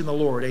trust in the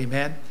Lord.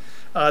 Amen.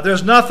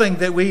 There's nothing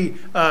that we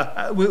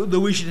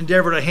should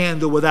endeavor to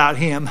handle without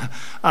Him.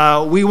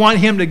 We want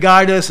Him to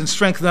guide us and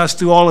strengthen us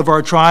through all of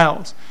our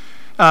trials.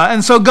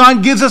 And so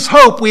God gives us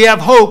hope. We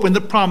have hope in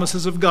the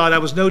promises of God. I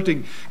was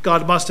noting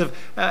God must have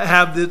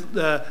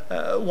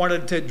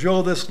wanted to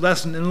drill this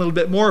lesson in a little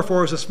bit more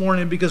for us this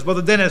morning, because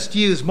Brother Dennis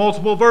used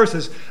multiple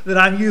verses that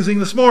I'm using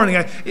this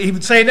morning. He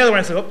would say another one.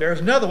 I said,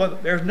 there's another one.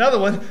 There's another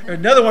one. There's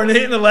another one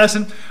in the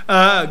lesson.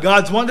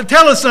 God's wanting to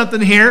tell us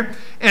something here.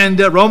 And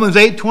Romans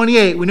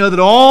 8:28, we know that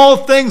all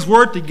things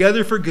work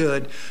together for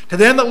good to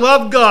them that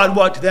love God,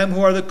 what? To them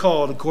who are the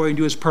called according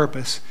to his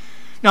purpose.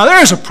 Now there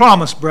is a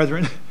promise,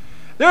 brethren.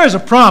 There is a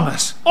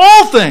promise.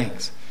 All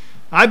things.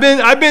 I've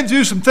been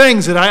through some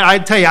things that I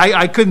tell you,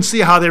 I couldn't see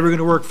how they were going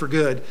to work for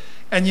good.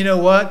 And you know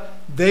what?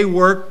 They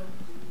worked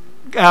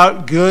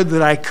out good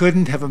that I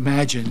couldn't have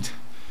imagined.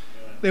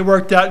 They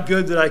worked out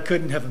good that I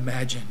couldn't have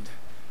imagined.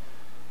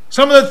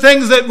 Some of the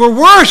things that were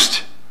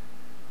worst,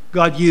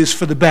 God used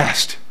for the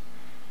best.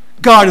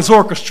 God is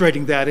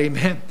orchestrating that,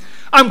 amen.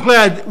 I'm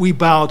glad we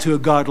bow to a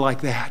God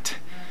like that.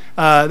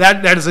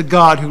 That is a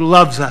God who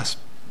loves us.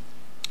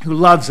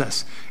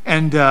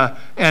 And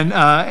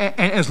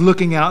is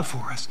looking out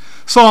for us.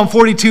 Psalm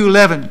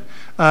 42:11,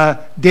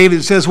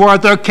 David says, "Why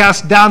art thou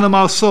cast down, O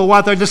my soul? Why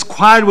art thou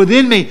disquieted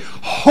within me?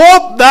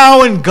 Hope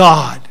thou in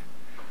God,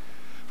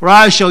 for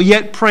I shall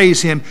yet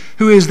praise him,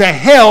 who is the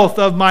health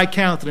of my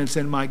countenance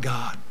and my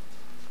God."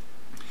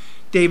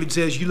 David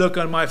says, you look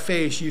on my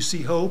face, you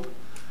see hope.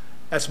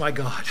 That's my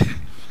God.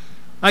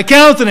 My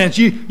countenance,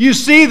 you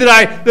see that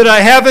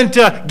I haven't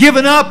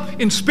given up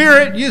in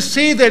spirit. You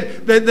see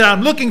that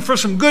I'm looking for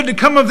some good to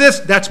come of this.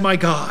 That's my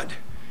God.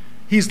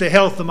 He's the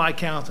health of my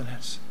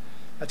countenance.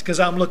 That's because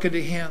I'm looking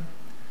to him.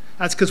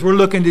 That's because we're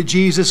looking to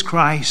Jesus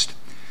Christ,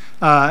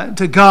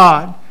 to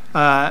God,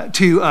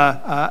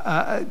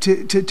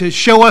 to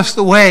show us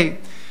the way,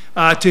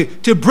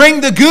 to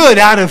bring the good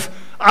out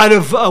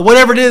of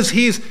whatever it is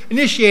he's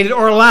initiated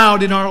or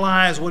allowed in our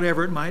lives,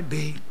 whatever it might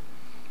be.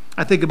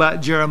 I think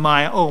about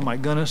Jeremiah. Oh my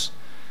goodness.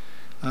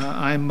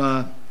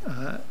 I'm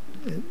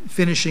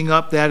finishing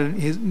up that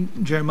in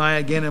Jeremiah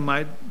again in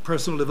my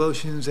personal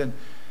devotions, and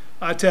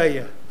I tell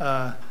you,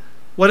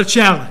 what a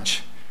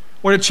challenge.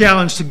 What a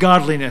challenge to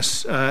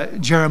godliness,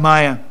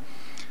 Jeremiah.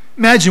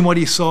 Imagine what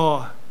he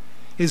saw.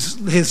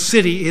 His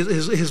city,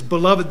 his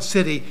beloved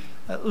city,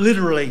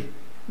 literally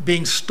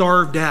being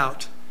starved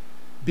out,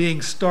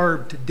 being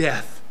starved to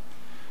death.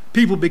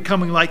 People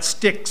becoming like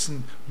sticks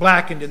and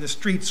blackened in the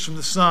streets from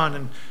the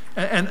sun,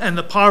 and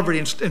the poverty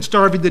and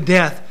starving to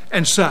death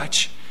and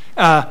such,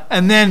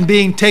 and then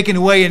being taken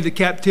away into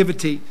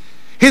captivity.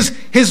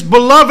 His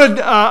beloved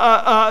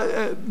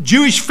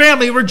Jewish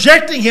family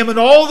rejecting him and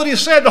all that he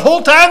said the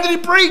whole time that he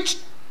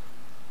preached.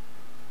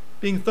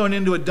 Being thrown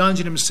into a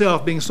dungeon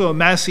himself, being so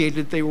emaciated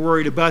that they were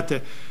worried about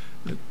the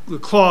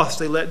cloths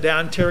they let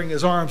down, tearing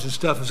his arms and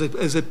stuff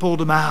as they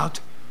pulled him out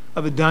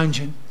of a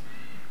dungeon.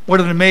 What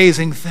an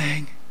amazing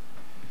thing.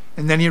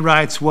 And then he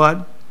writes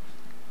what?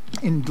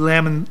 In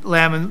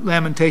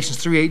Lamentations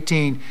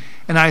 3:18,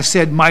 "And I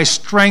said, my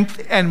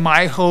strength and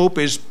my hope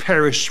is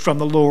perished from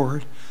the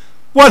Lord."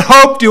 What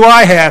hope do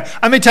I have?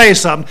 Let me tell you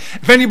something.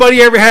 If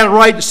anybody ever had a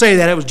right to say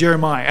that, it was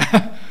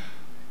Jeremiah.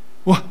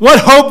 What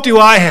hope do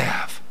I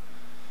have?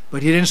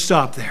 But he didn't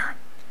stop there.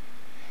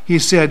 He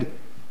said,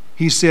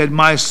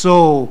 my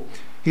soul,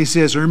 he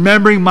says,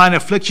 remembering mine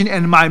affliction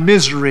and my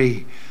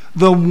misery,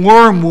 the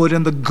wormwood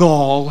and the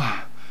gall.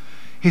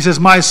 He says,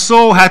 my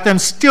soul hath them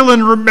still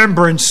in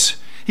remembrance.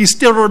 He's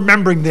still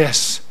remembering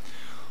this.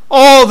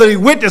 All that he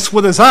witnessed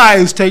with his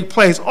eyes take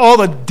place, all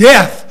the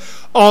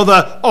death, all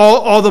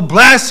the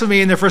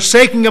blasphemy and the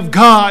forsaking of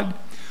God,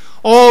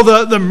 all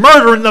the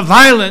murder and the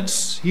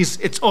violence,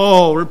 it's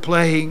all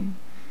replaying.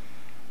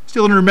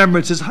 Still in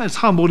remembrance is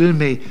humbled in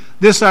me.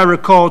 This I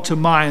recall to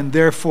mind,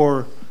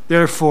 therefore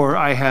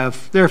I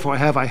have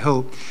I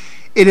hope.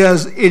 It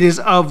is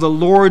of the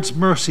Lord's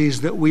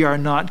mercies that we are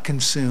not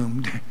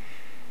consumed.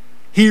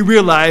 He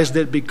realized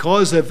that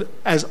because of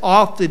as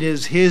often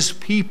as his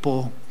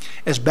people,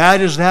 as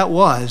bad as that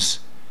was,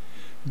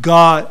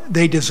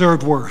 they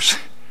deserved worse.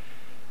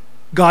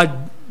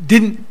 God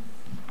didn't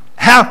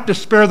have to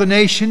spare the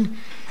nation.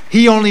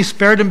 He only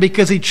spared them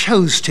because he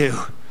chose to.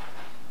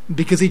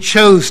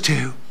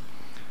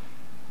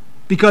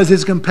 Because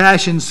his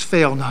compassions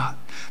fail not.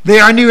 They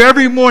are new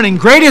every morning.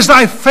 Great is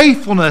thy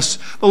faithfulness.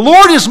 The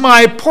Lord is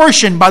my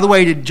portion. By the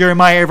way, did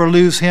Jeremiah ever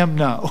lose him?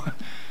 No.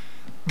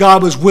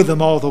 God was with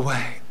him all the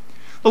way.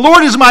 The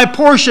Lord is my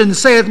portion,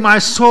 saith my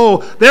soul.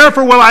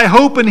 Therefore will I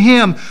hope in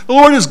him. The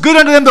Lord is good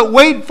unto them that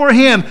wait for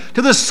him,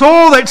 to the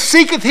soul that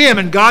seeketh him.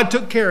 And God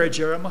took care of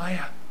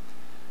Jeremiah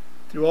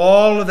through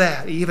all of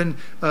that, even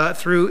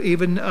through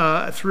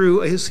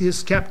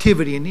his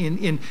captivity and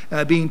in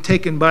being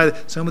taken by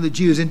some of the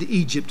Jews into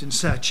Egypt and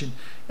such.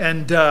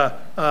 And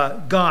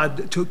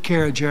God took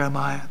care of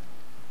Jeremiah.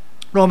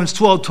 Romans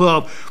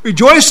 12:12,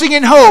 rejoicing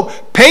in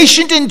hope,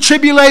 patient in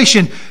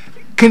tribulation,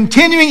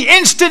 continuing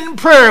instant in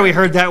prayer. We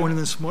heard that one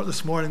this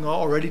morning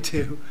already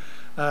too.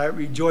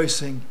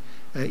 Rejoicing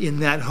in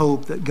that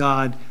hope that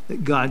God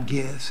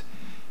gives.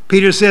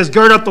 Peter says,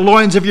 gird up the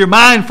loins of your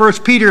mind.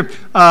 1 Peter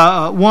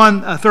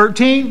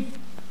 1:13.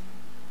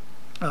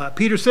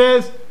 Peter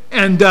says,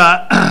 and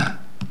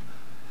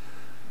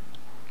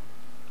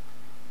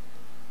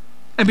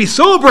And be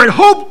sober and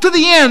hope to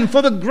the end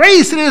for the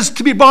grace that is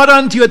to be brought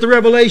unto you at the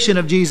revelation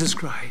of Jesus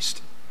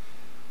Christ.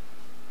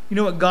 You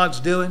know what God's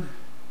doing?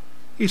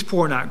 He's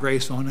pouring out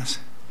grace on us.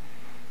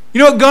 You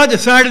know what God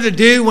decided to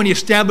do when he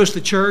established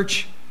the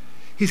church?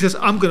 He says,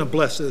 I'm going to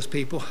bless those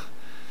people.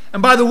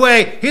 And by the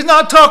way, he's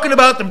not talking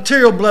about the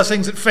material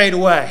blessings that fade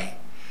away.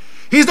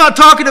 He's not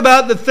talking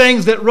about the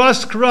things that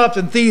rust, corrupt,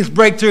 and thieves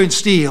break through and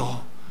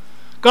steal.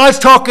 God's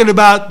talking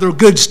about the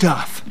good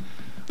stuff,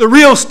 the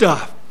real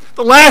stuff,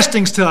 the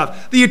lasting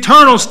stuff, the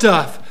eternal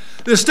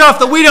stuff, the stuff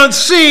that we don't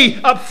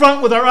see up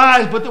front with our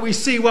eyes, but that we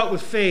see what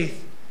with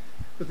faith,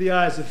 with the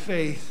eyes of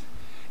faith,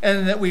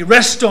 and that we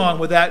rest on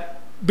with that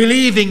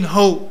believing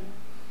hope.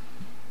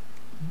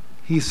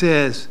 He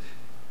says,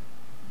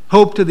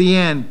 hope to the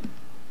end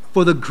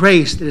for the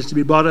grace that is to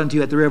be brought unto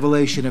you at the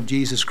revelation of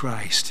Jesus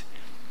Christ.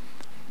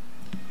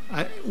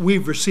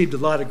 We've received a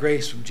lot of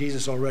grace from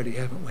Jesus already,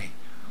 haven't we?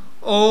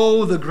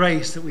 Oh, the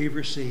grace that we've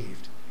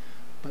received.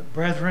 But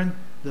brethren,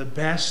 the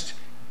best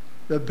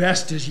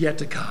is yet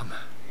to come.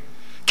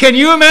 Can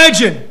you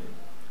imagine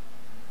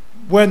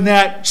when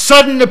that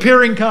sudden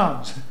appearing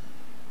comes?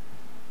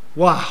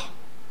 Wow.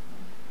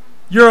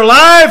 You're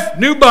alive,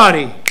 new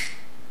body.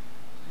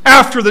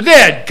 After the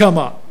dead come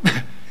up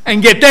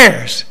and get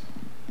theirs.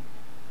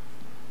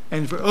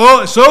 And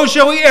so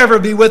shall we ever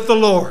be with the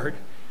Lord.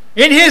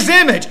 In his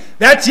image.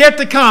 That's yet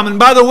to come. And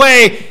by the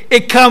way,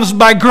 it comes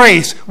by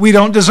grace. We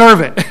don't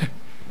deserve it.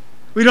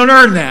 We don't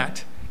earn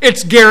that.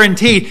 It's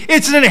guaranteed.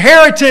 It's an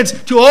inheritance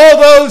to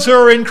all those who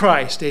are in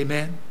Christ.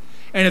 Amen.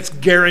 And it's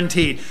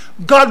guaranteed.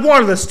 God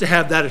wanted us to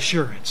have that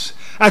assurance.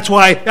 That's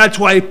why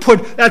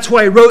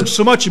he wrote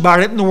so much about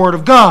it in the Word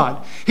of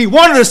God. He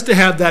wanted us to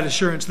have that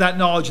assurance, that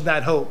knowledge, and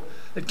that hope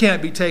that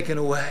can't be taken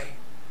away.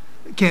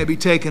 It can't be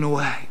taken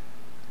away.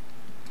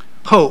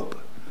 Hope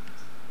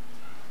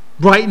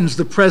brightens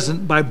the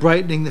present by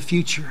brightening the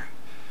future.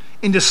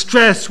 In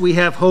distress, we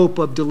have hope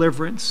of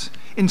deliverance.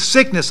 In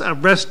sickness,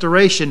 of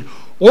restoration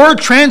or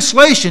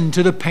translation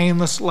to the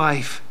painless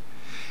life.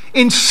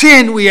 In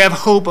sin, we have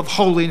hope of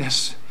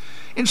holiness.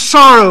 In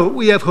sorrow,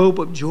 we have hope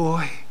of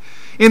joy.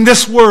 In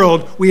this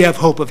world, we have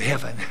hope of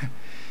heaven.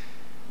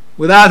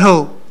 Without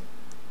hope,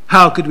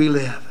 how could we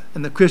live?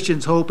 And the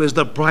Christian's hope is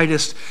the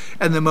brightest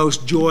and the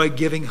most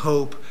joy-giving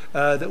hope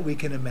that we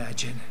can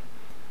imagine.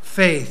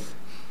 Faith,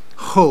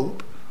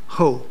 hope,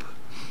 hope.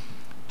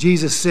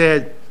 Jesus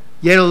said,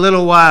 yet a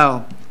little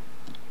while,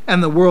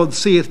 and the world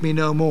seeth me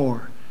no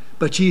more.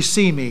 But ye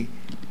see me,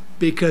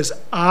 because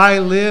I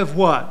live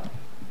what?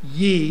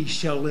 Ye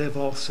shall live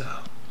also.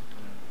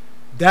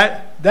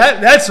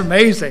 That's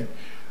amazing.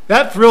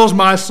 That thrills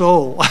my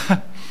soul.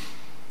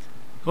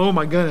 Oh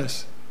my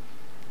goodness.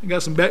 I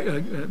got some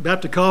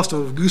Baptist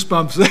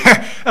goosebumps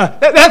there.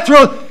 That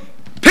thrills.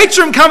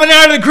 Picture him coming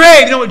out of the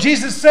grave. You know what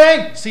Jesus is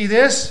saying? See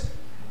this?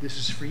 This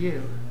is for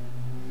you.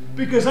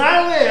 Because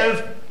I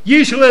live,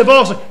 you shall live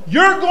also.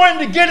 You're going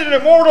to get an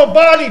immortal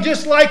body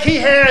just like he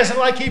has and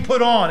like he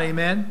put on.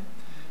 Amen?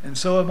 And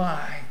so am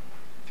I.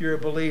 If you're a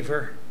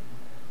believer.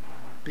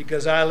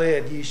 Because I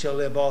live, ye shall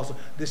live also.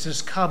 This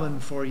is coming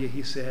for you,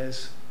 he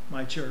says,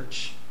 my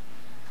church.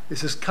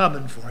 This is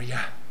coming for you.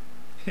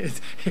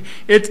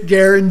 It's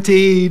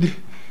guaranteed.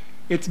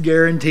 It's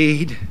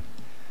guaranteed.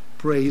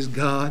 Praise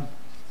God.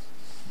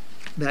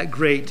 That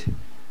great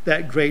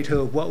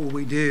hope. What will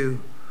we do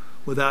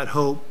without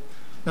hope?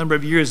 A number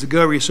of years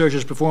ago,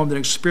 researchers performed an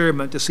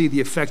experiment to see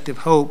the effect of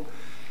hope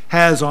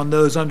has on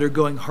those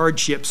undergoing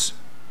hardships.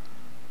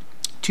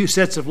 2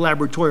 sets of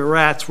laboratory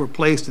rats were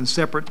placed in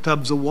separate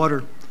tubs of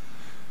water.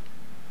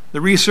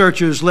 The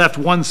researchers left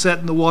one set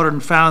in the water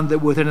and found that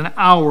within an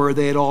hour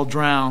they had all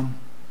drowned.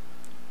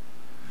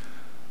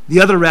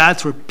 The other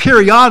rats were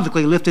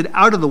periodically lifted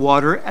out of the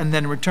water and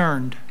then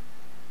returned.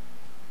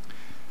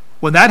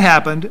 When that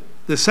happened,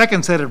 the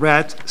second set of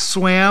rats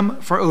swam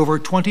for over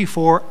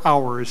 24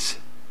 hours.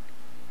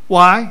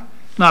 Why?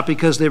 Not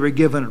because they were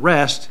given a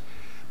rest,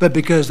 but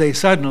because they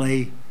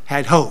suddenly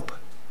had hope.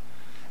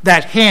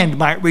 That hand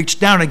might reach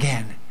down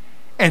again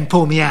and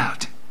pull me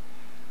out.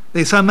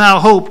 They somehow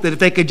hoped that if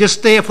they could just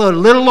stay afloat a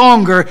little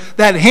longer,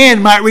 that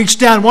hand might reach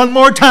down one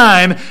more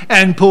time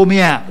and pull me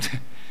out.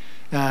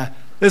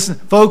 Listen,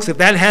 folks, if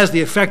that has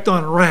the effect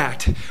on a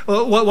rat,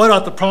 what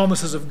ought the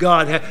promises of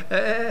God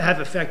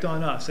have effect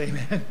on us?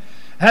 Amen.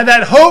 And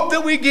that hope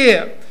that we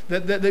give,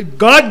 that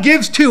God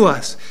gives to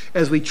us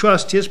as we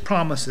trust his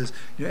promises,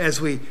 as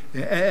we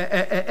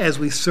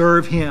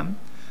serve him.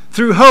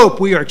 Through hope,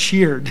 we are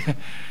cheered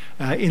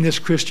in this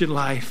Christian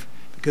life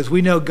because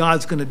we know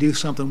God's going to do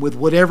something with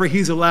whatever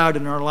he's allowed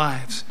in our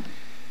lives.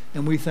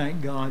 And we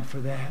thank God for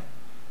that.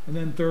 And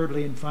then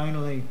thirdly and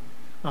finally,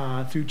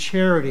 through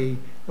charity,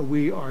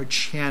 we are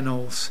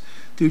channels.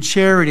 Through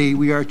charity,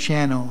 we are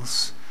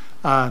channels.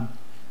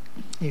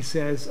 He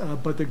says,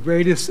 but the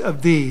greatest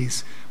of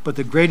these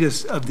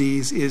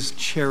is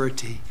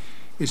charity.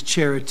 Is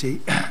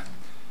charity.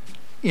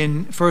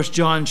 In 1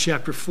 John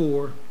chapter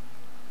 4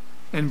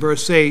 and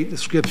verse 8, the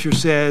scripture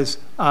says,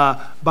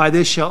 by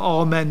this shall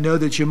all men know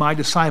that you're my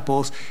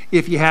disciples,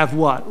 if you have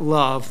what?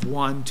 Love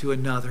one to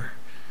another.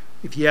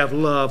 if you have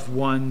love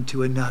one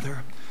to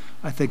another.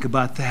 I think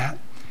about that.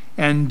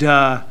 And,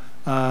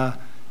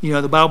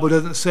 the Bible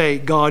doesn't say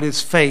God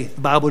is faith.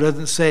 The Bible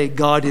doesn't say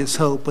God is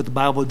hope, but the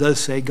Bible does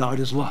say God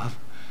is love.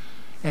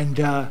 And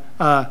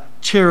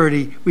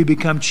charity, we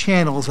become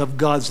channels of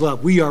God's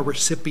love. We are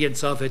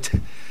recipients of it.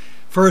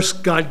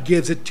 First, God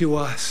gives it to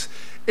us.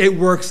 It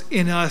works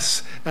in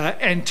us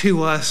and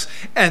to us.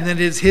 And then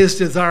it is His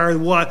desire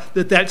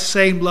that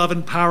same love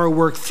and power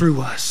work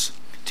through us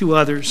to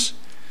others,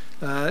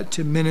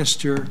 to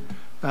minister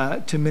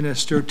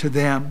to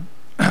them.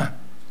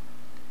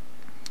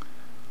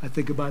 I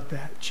think about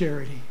that.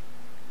 Charity.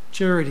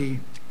 Charity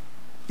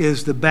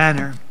is the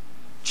banner.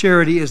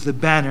 Charity is the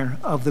banner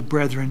of the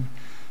brethren.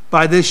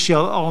 By this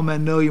shall all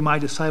men know you my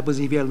disciples,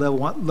 if you have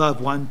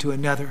love one to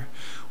another.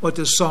 What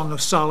does Song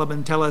of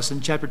Solomon tell us in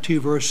chapter 2,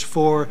 verse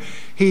 4?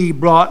 He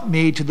brought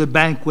me to the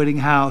banqueting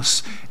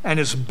house, and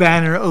his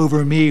banner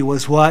over me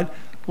was what?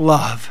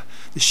 Love.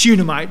 The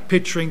Shunammite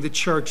picturing the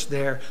church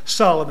there.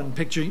 Solomon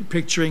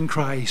picturing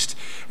Christ.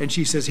 And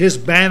she says, his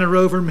banner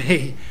over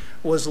me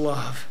was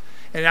love.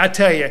 And I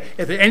tell you,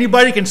 if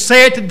anybody can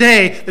say it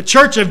today, the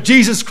Church of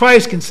Jesus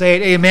Christ can say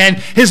it. Amen.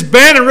 His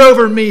banner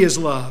over me is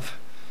love.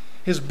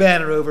 His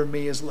banner over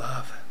me is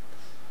love.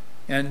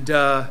 And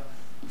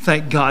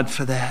thank God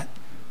for that.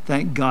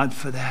 Thank God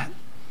for that.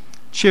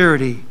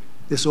 Charity,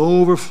 this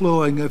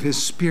overflowing of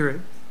His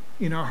Spirit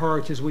in our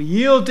hearts as we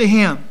yield to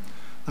Him,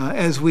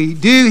 as we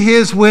do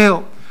His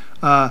will.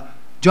 John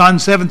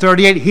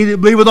 7:38, he that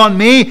believeth on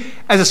me,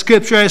 as the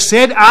Scripture has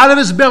said, out of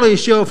his belly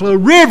shall flow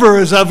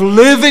rivers of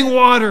living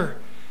water.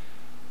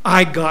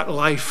 I got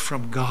life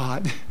from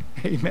God.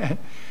 Amen.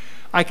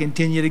 I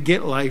continue to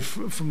get life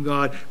from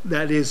God.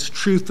 That is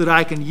truth that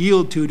I can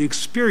yield to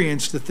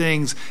experience the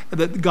things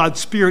that God's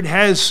Spirit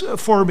has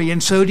for me,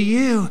 and so do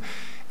you.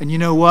 And you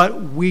know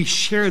what? We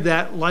share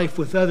that life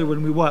with others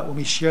when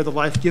we share the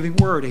life-giving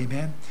Word.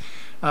 Amen.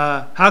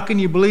 How can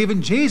you believe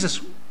in Jesus?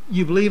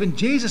 You believe in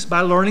Jesus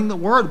by learning the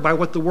Word, by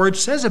what the Word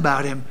says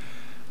about Him.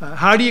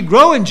 How do you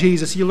grow in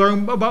Jesus? You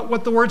learn about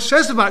what the Word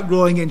says about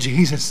growing in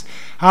Jesus.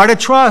 How to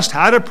trust,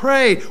 how to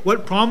pray,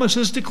 what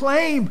promises to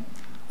claim.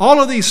 All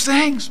of these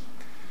things.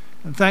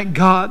 And thank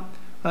God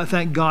for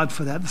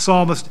that. The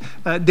psalmist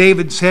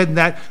David said in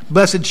that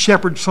blessed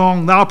shepherd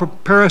song, Thou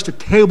preparest a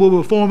table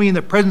before me in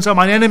the presence of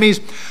mine enemies.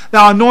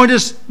 Thou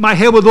anointest my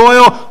head with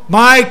oil.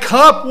 My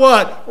cup,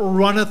 what?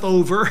 Runneth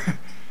over.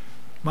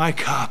 My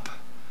cup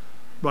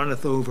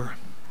runneth over.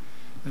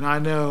 And I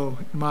know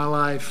in my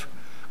life,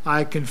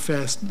 I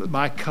confess that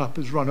my cup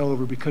is run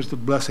over because of the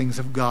blessings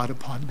of God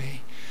upon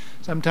me.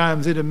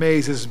 Sometimes it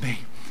amazes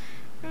me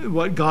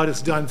what God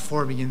has done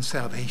for me in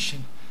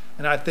salvation.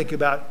 And I think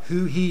about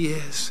who He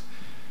is.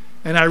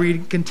 And I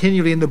read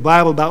continually in the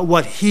Bible about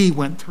what He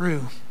went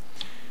through,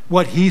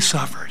 what He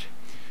suffered.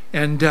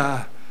 And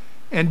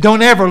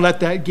don't ever let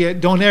that get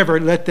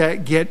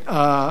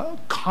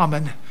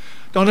common.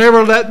 Don't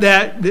ever let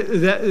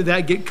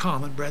that get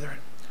common, brethren.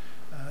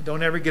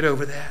 Don't ever get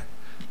over that.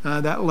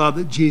 That love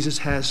that Jesus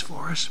has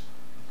for us.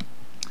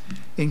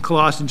 In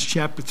Colossians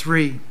chapter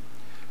 3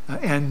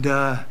 and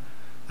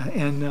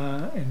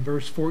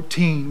verse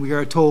 14, we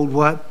are told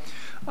what?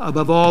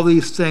 Above all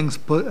these things,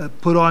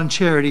 put on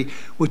charity,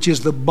 which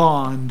is the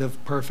bond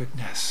of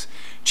perfectness.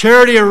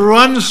 Charity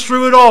runs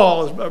through it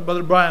all, as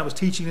Brother Brian was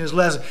teaching in his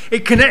lesson.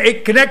 It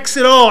connects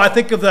it all. I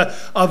think of the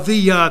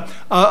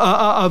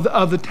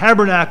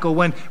tabernacle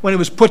when it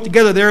was put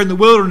together there in the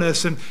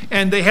wilderness, and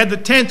they had the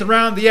tent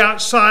around the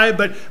outside,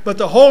 but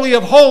the Holy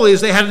of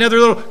Holies, they had another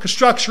little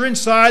structure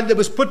inside that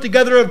was put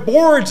together of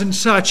boards and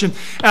such, and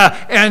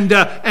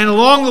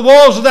along the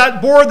walls of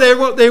that board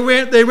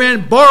they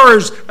ran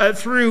bars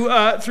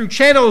through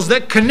channels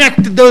that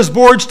connected those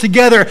boards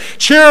together.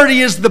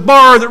 Charity is the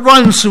bar that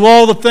runs through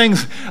all the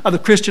things of the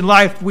Christian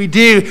life we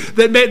do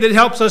that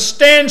helps us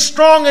stand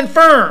strong and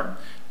firm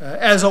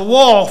as a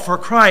wall for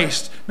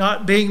Christ,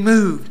 not being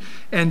moved.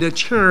 And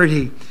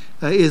charity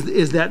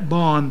is that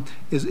bond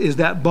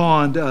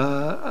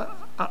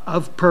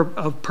of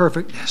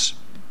perfectness.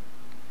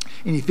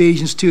 In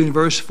Ephesians 2 and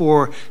verse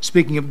 4,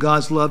 speaking of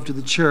God's love to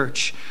the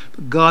church,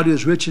 God who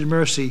is rich in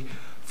mercy,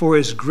 for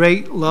His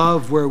great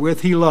love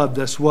wherewith He loved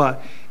us,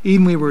 what?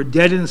 Even we were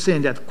dead in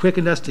sin, hath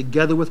quickened us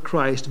together with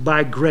Christ.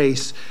 By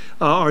grace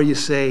are you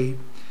saved.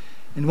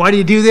 And why do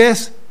you do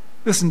this?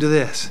 Listen to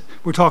this.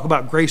 We're talking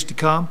about grace to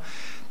come.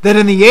 That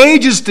in the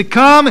ages to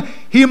come,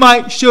 He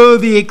might show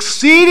the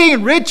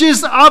exceeding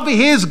riches of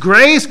His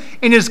grace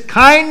and His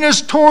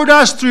kindness toward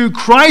us through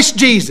Christ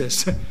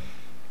Jesus.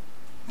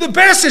 The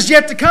best is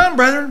yet to come,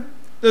 brethren.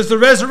 There's the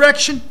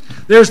resurrection.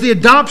 There's the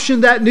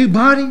adoption, that new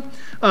body.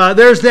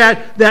 There's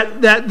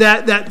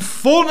that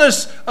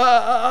fullness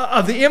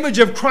of the image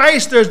of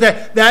Christ. There's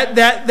that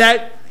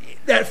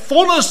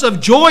fullness of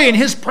joy in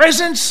His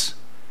presence.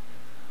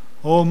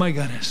 Oh my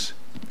goodness.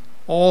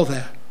 All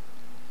that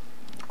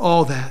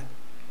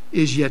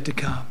is yet to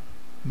come.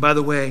 And by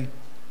the way,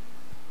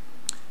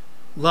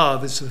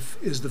 love is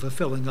the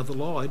fulfilling of the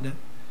law, isn't it?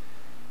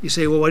 You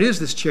say, well, what is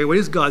this, Cherry? What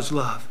is God's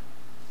love?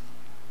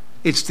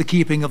 It's the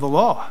keeping of the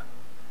law.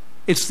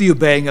 It's the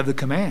obeying of the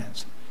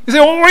commands. You say,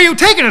 well, where are you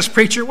taking us,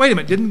 preacher? Wait a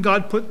minute. Didn't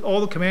God put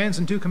all the commands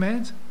in 2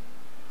 commands?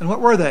 And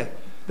what were they?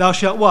 Thou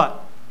shalt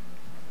what?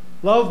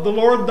 Love the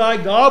Lord thy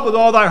God with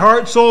all thy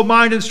heart, soul,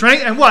 mind, and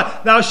strength. And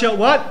what? Thou shalt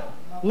what?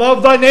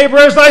 Love thy neighbor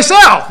as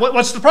thyself.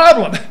 What's the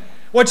problem?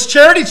 What's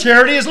charity?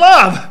 Charity is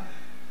love.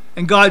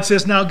 And God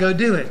says, now go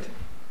do it.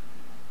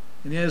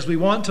 And as we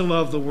want to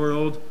love the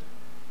world,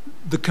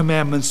 the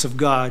commandments of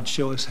God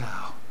show us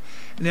how.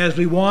 And as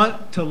we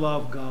want to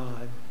love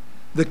God,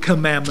 the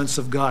commandments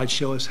of God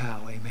show us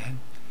how. Amen.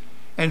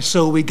 And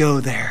so we go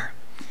there.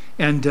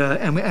 And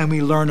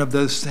we learn of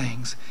those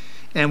things.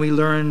 And we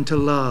learn to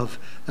love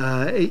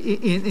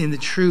in the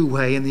true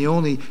way, in the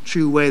only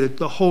true way,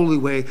 the holy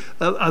way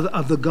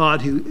of the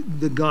God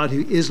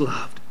who is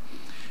loved.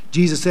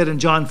 Jesus said in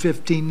John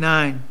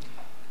 15:9,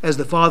 as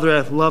the Father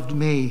hath loved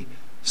me,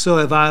 so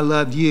have I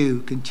loved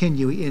you.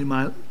 Continue ye in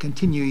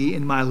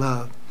my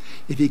love.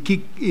 If you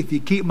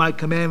keep my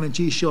commandments,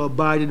 ye shall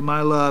abide in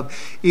my love,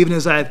 even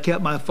as I have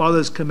kept my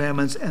Father's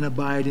commandments and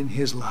abide in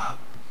his love.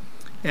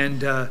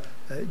 And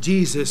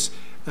Jesus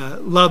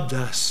loved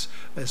us,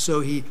 so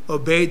he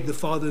obeyed the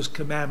Father's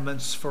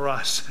commandments for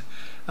us.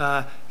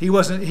 He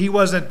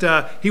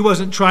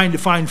wasn't trying to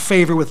find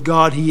favor with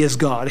God. He is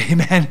God,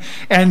 amen.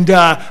 And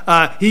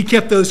he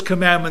kept those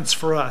commandments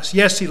for us.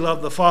 Yes, he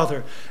loved the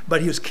Father,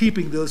 but he was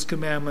keeping those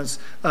commandments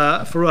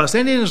for us,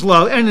 and in his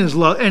love,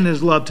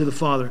 to the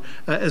Father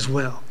as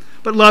well.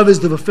 But love is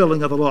the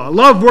fulfilling of the law.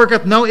 Love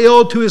worketh no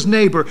ill to his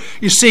neighbor.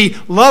 You see,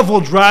 love will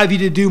drive you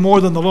to do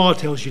more than the law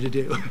tells you to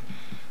do.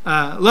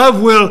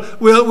 Love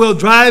will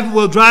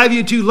drive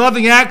you to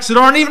loving acts that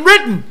aren't even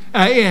written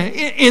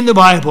in the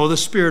Bible. The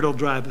Spirit will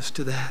drive us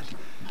to that,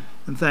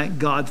 and thank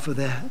God for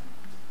that.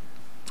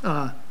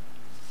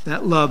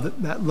 That love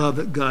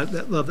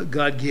that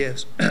God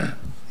gives.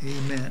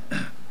 Amen.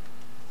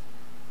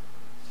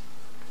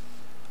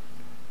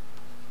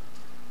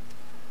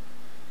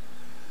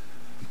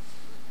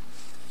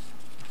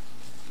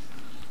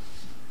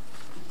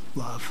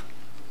 Love.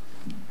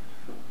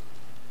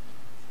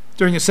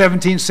 During the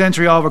 17th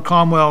century, Oliver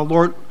Cromwell,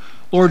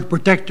 Lord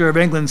Protector of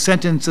England,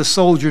 sentenced a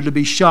soldier to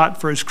be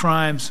shot for his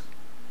crimes.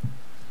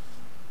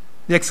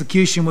 The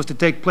execution was to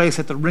take place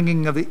at the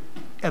ringing of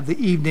the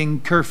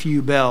evening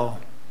curfew bell.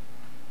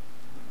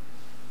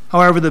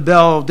 However, the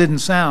bell didn't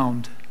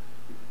sound.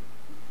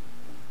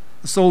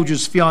 The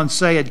soldier's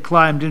fiancée had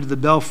climbed into the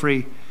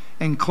belfry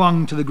and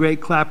clung to the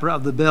great clapper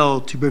of the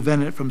bell to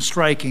prevent it from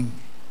striking.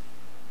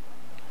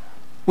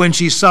 When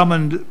she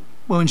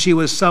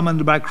was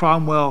summoned by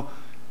Cromwell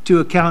to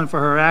account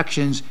for her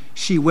actions,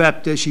 she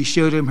wept as she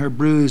showed him her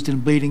bruised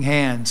and bleeding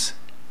hands.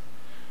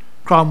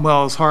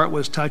 Cromwell's heart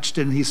was touched,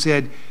 and he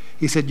said,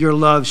 your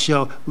love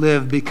shall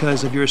live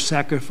because of your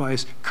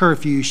sacrifice.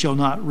 Curfew shall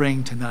not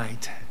ring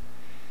tonight.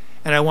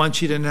 And I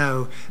want you to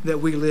know that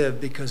we live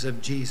because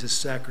of Jesus'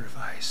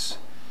 sacrifice.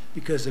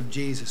 Because of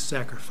Jesus'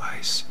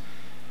 sacrifice.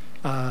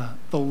 The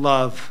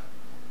love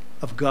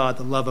of God,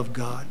 the love of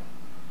God.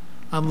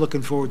 I'm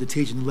looking forward to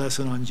teaching the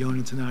lesson on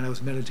Jonah tonight. I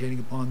was meditating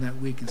upon that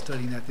week and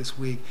studying that this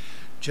week.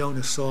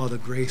 Jonah saw the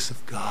grace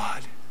of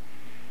God.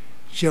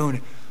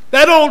 Jonah,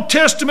 that Old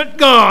Testament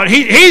God,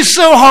 he's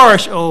so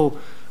harsh. Oh,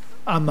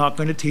 I'm not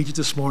going to teach it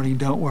this morning,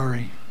 don't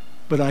worry.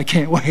 But I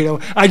can't wait.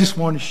 I just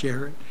want to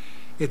share it.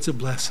 It's a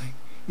blessing.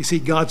 You see,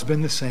 God's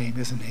been the same,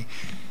 isn't he?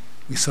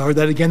 We saw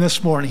that again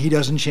this morning. He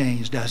doesn't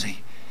change, does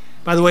he?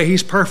 By the way,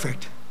 he's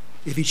perfect.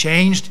 If he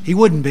changed, he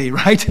wouldn't be,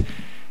 right?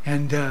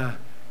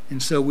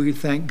 And so we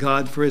thank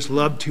God for his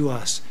love to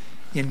us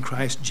in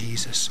Christ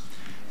Jesus.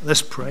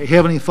 Let's pray.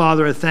 Heavenly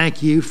Father, I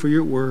thank you for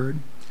your word.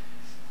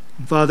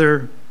 And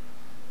Father,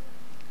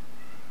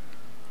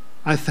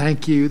 I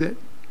thank you that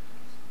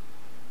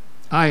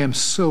I am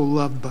so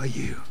loved by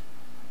you.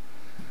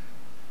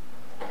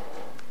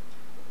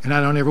 And I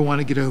don't ever want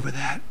to get over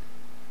that.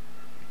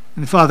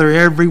 And Father,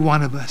 every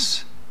one of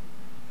us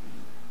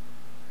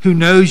who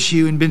knows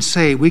you and been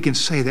saved, we can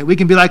say that. We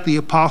can be like the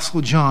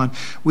Apostle John.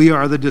 We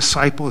are the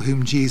disciple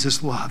whom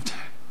Jesus loved.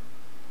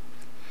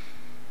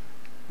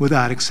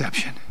 Without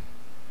exception.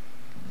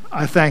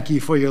 I thank you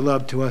for your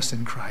love to us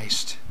in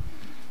Christ.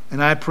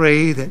 And I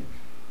pray that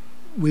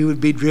we would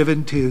be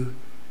driven to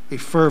a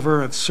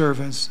fervor of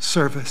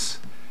service,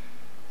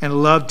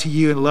 and love to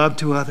you and love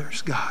to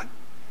others, God,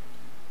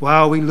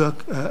 while we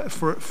look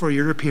for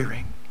your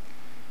appearing.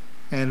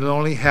 And it'll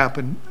only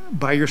happen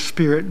by your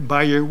Spirit and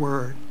by your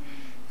word.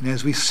 And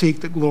as we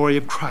seek the glory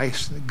of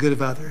Christ and the good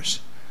of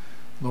others,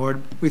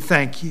 Lord, we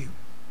thank you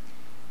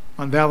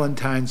on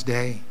Valentine's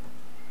Day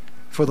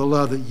for the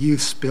love that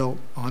you've spilt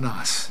on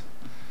us.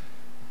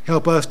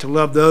 Help us to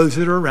love those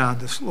that are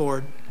around us,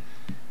 Lord,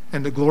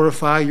 and to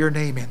glorify your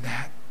name in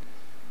that.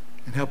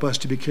 And help us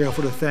to be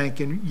careful to thank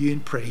you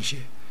and praise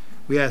you.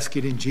 We ask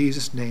it in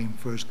Jesus' name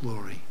for his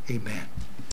glory. Amen.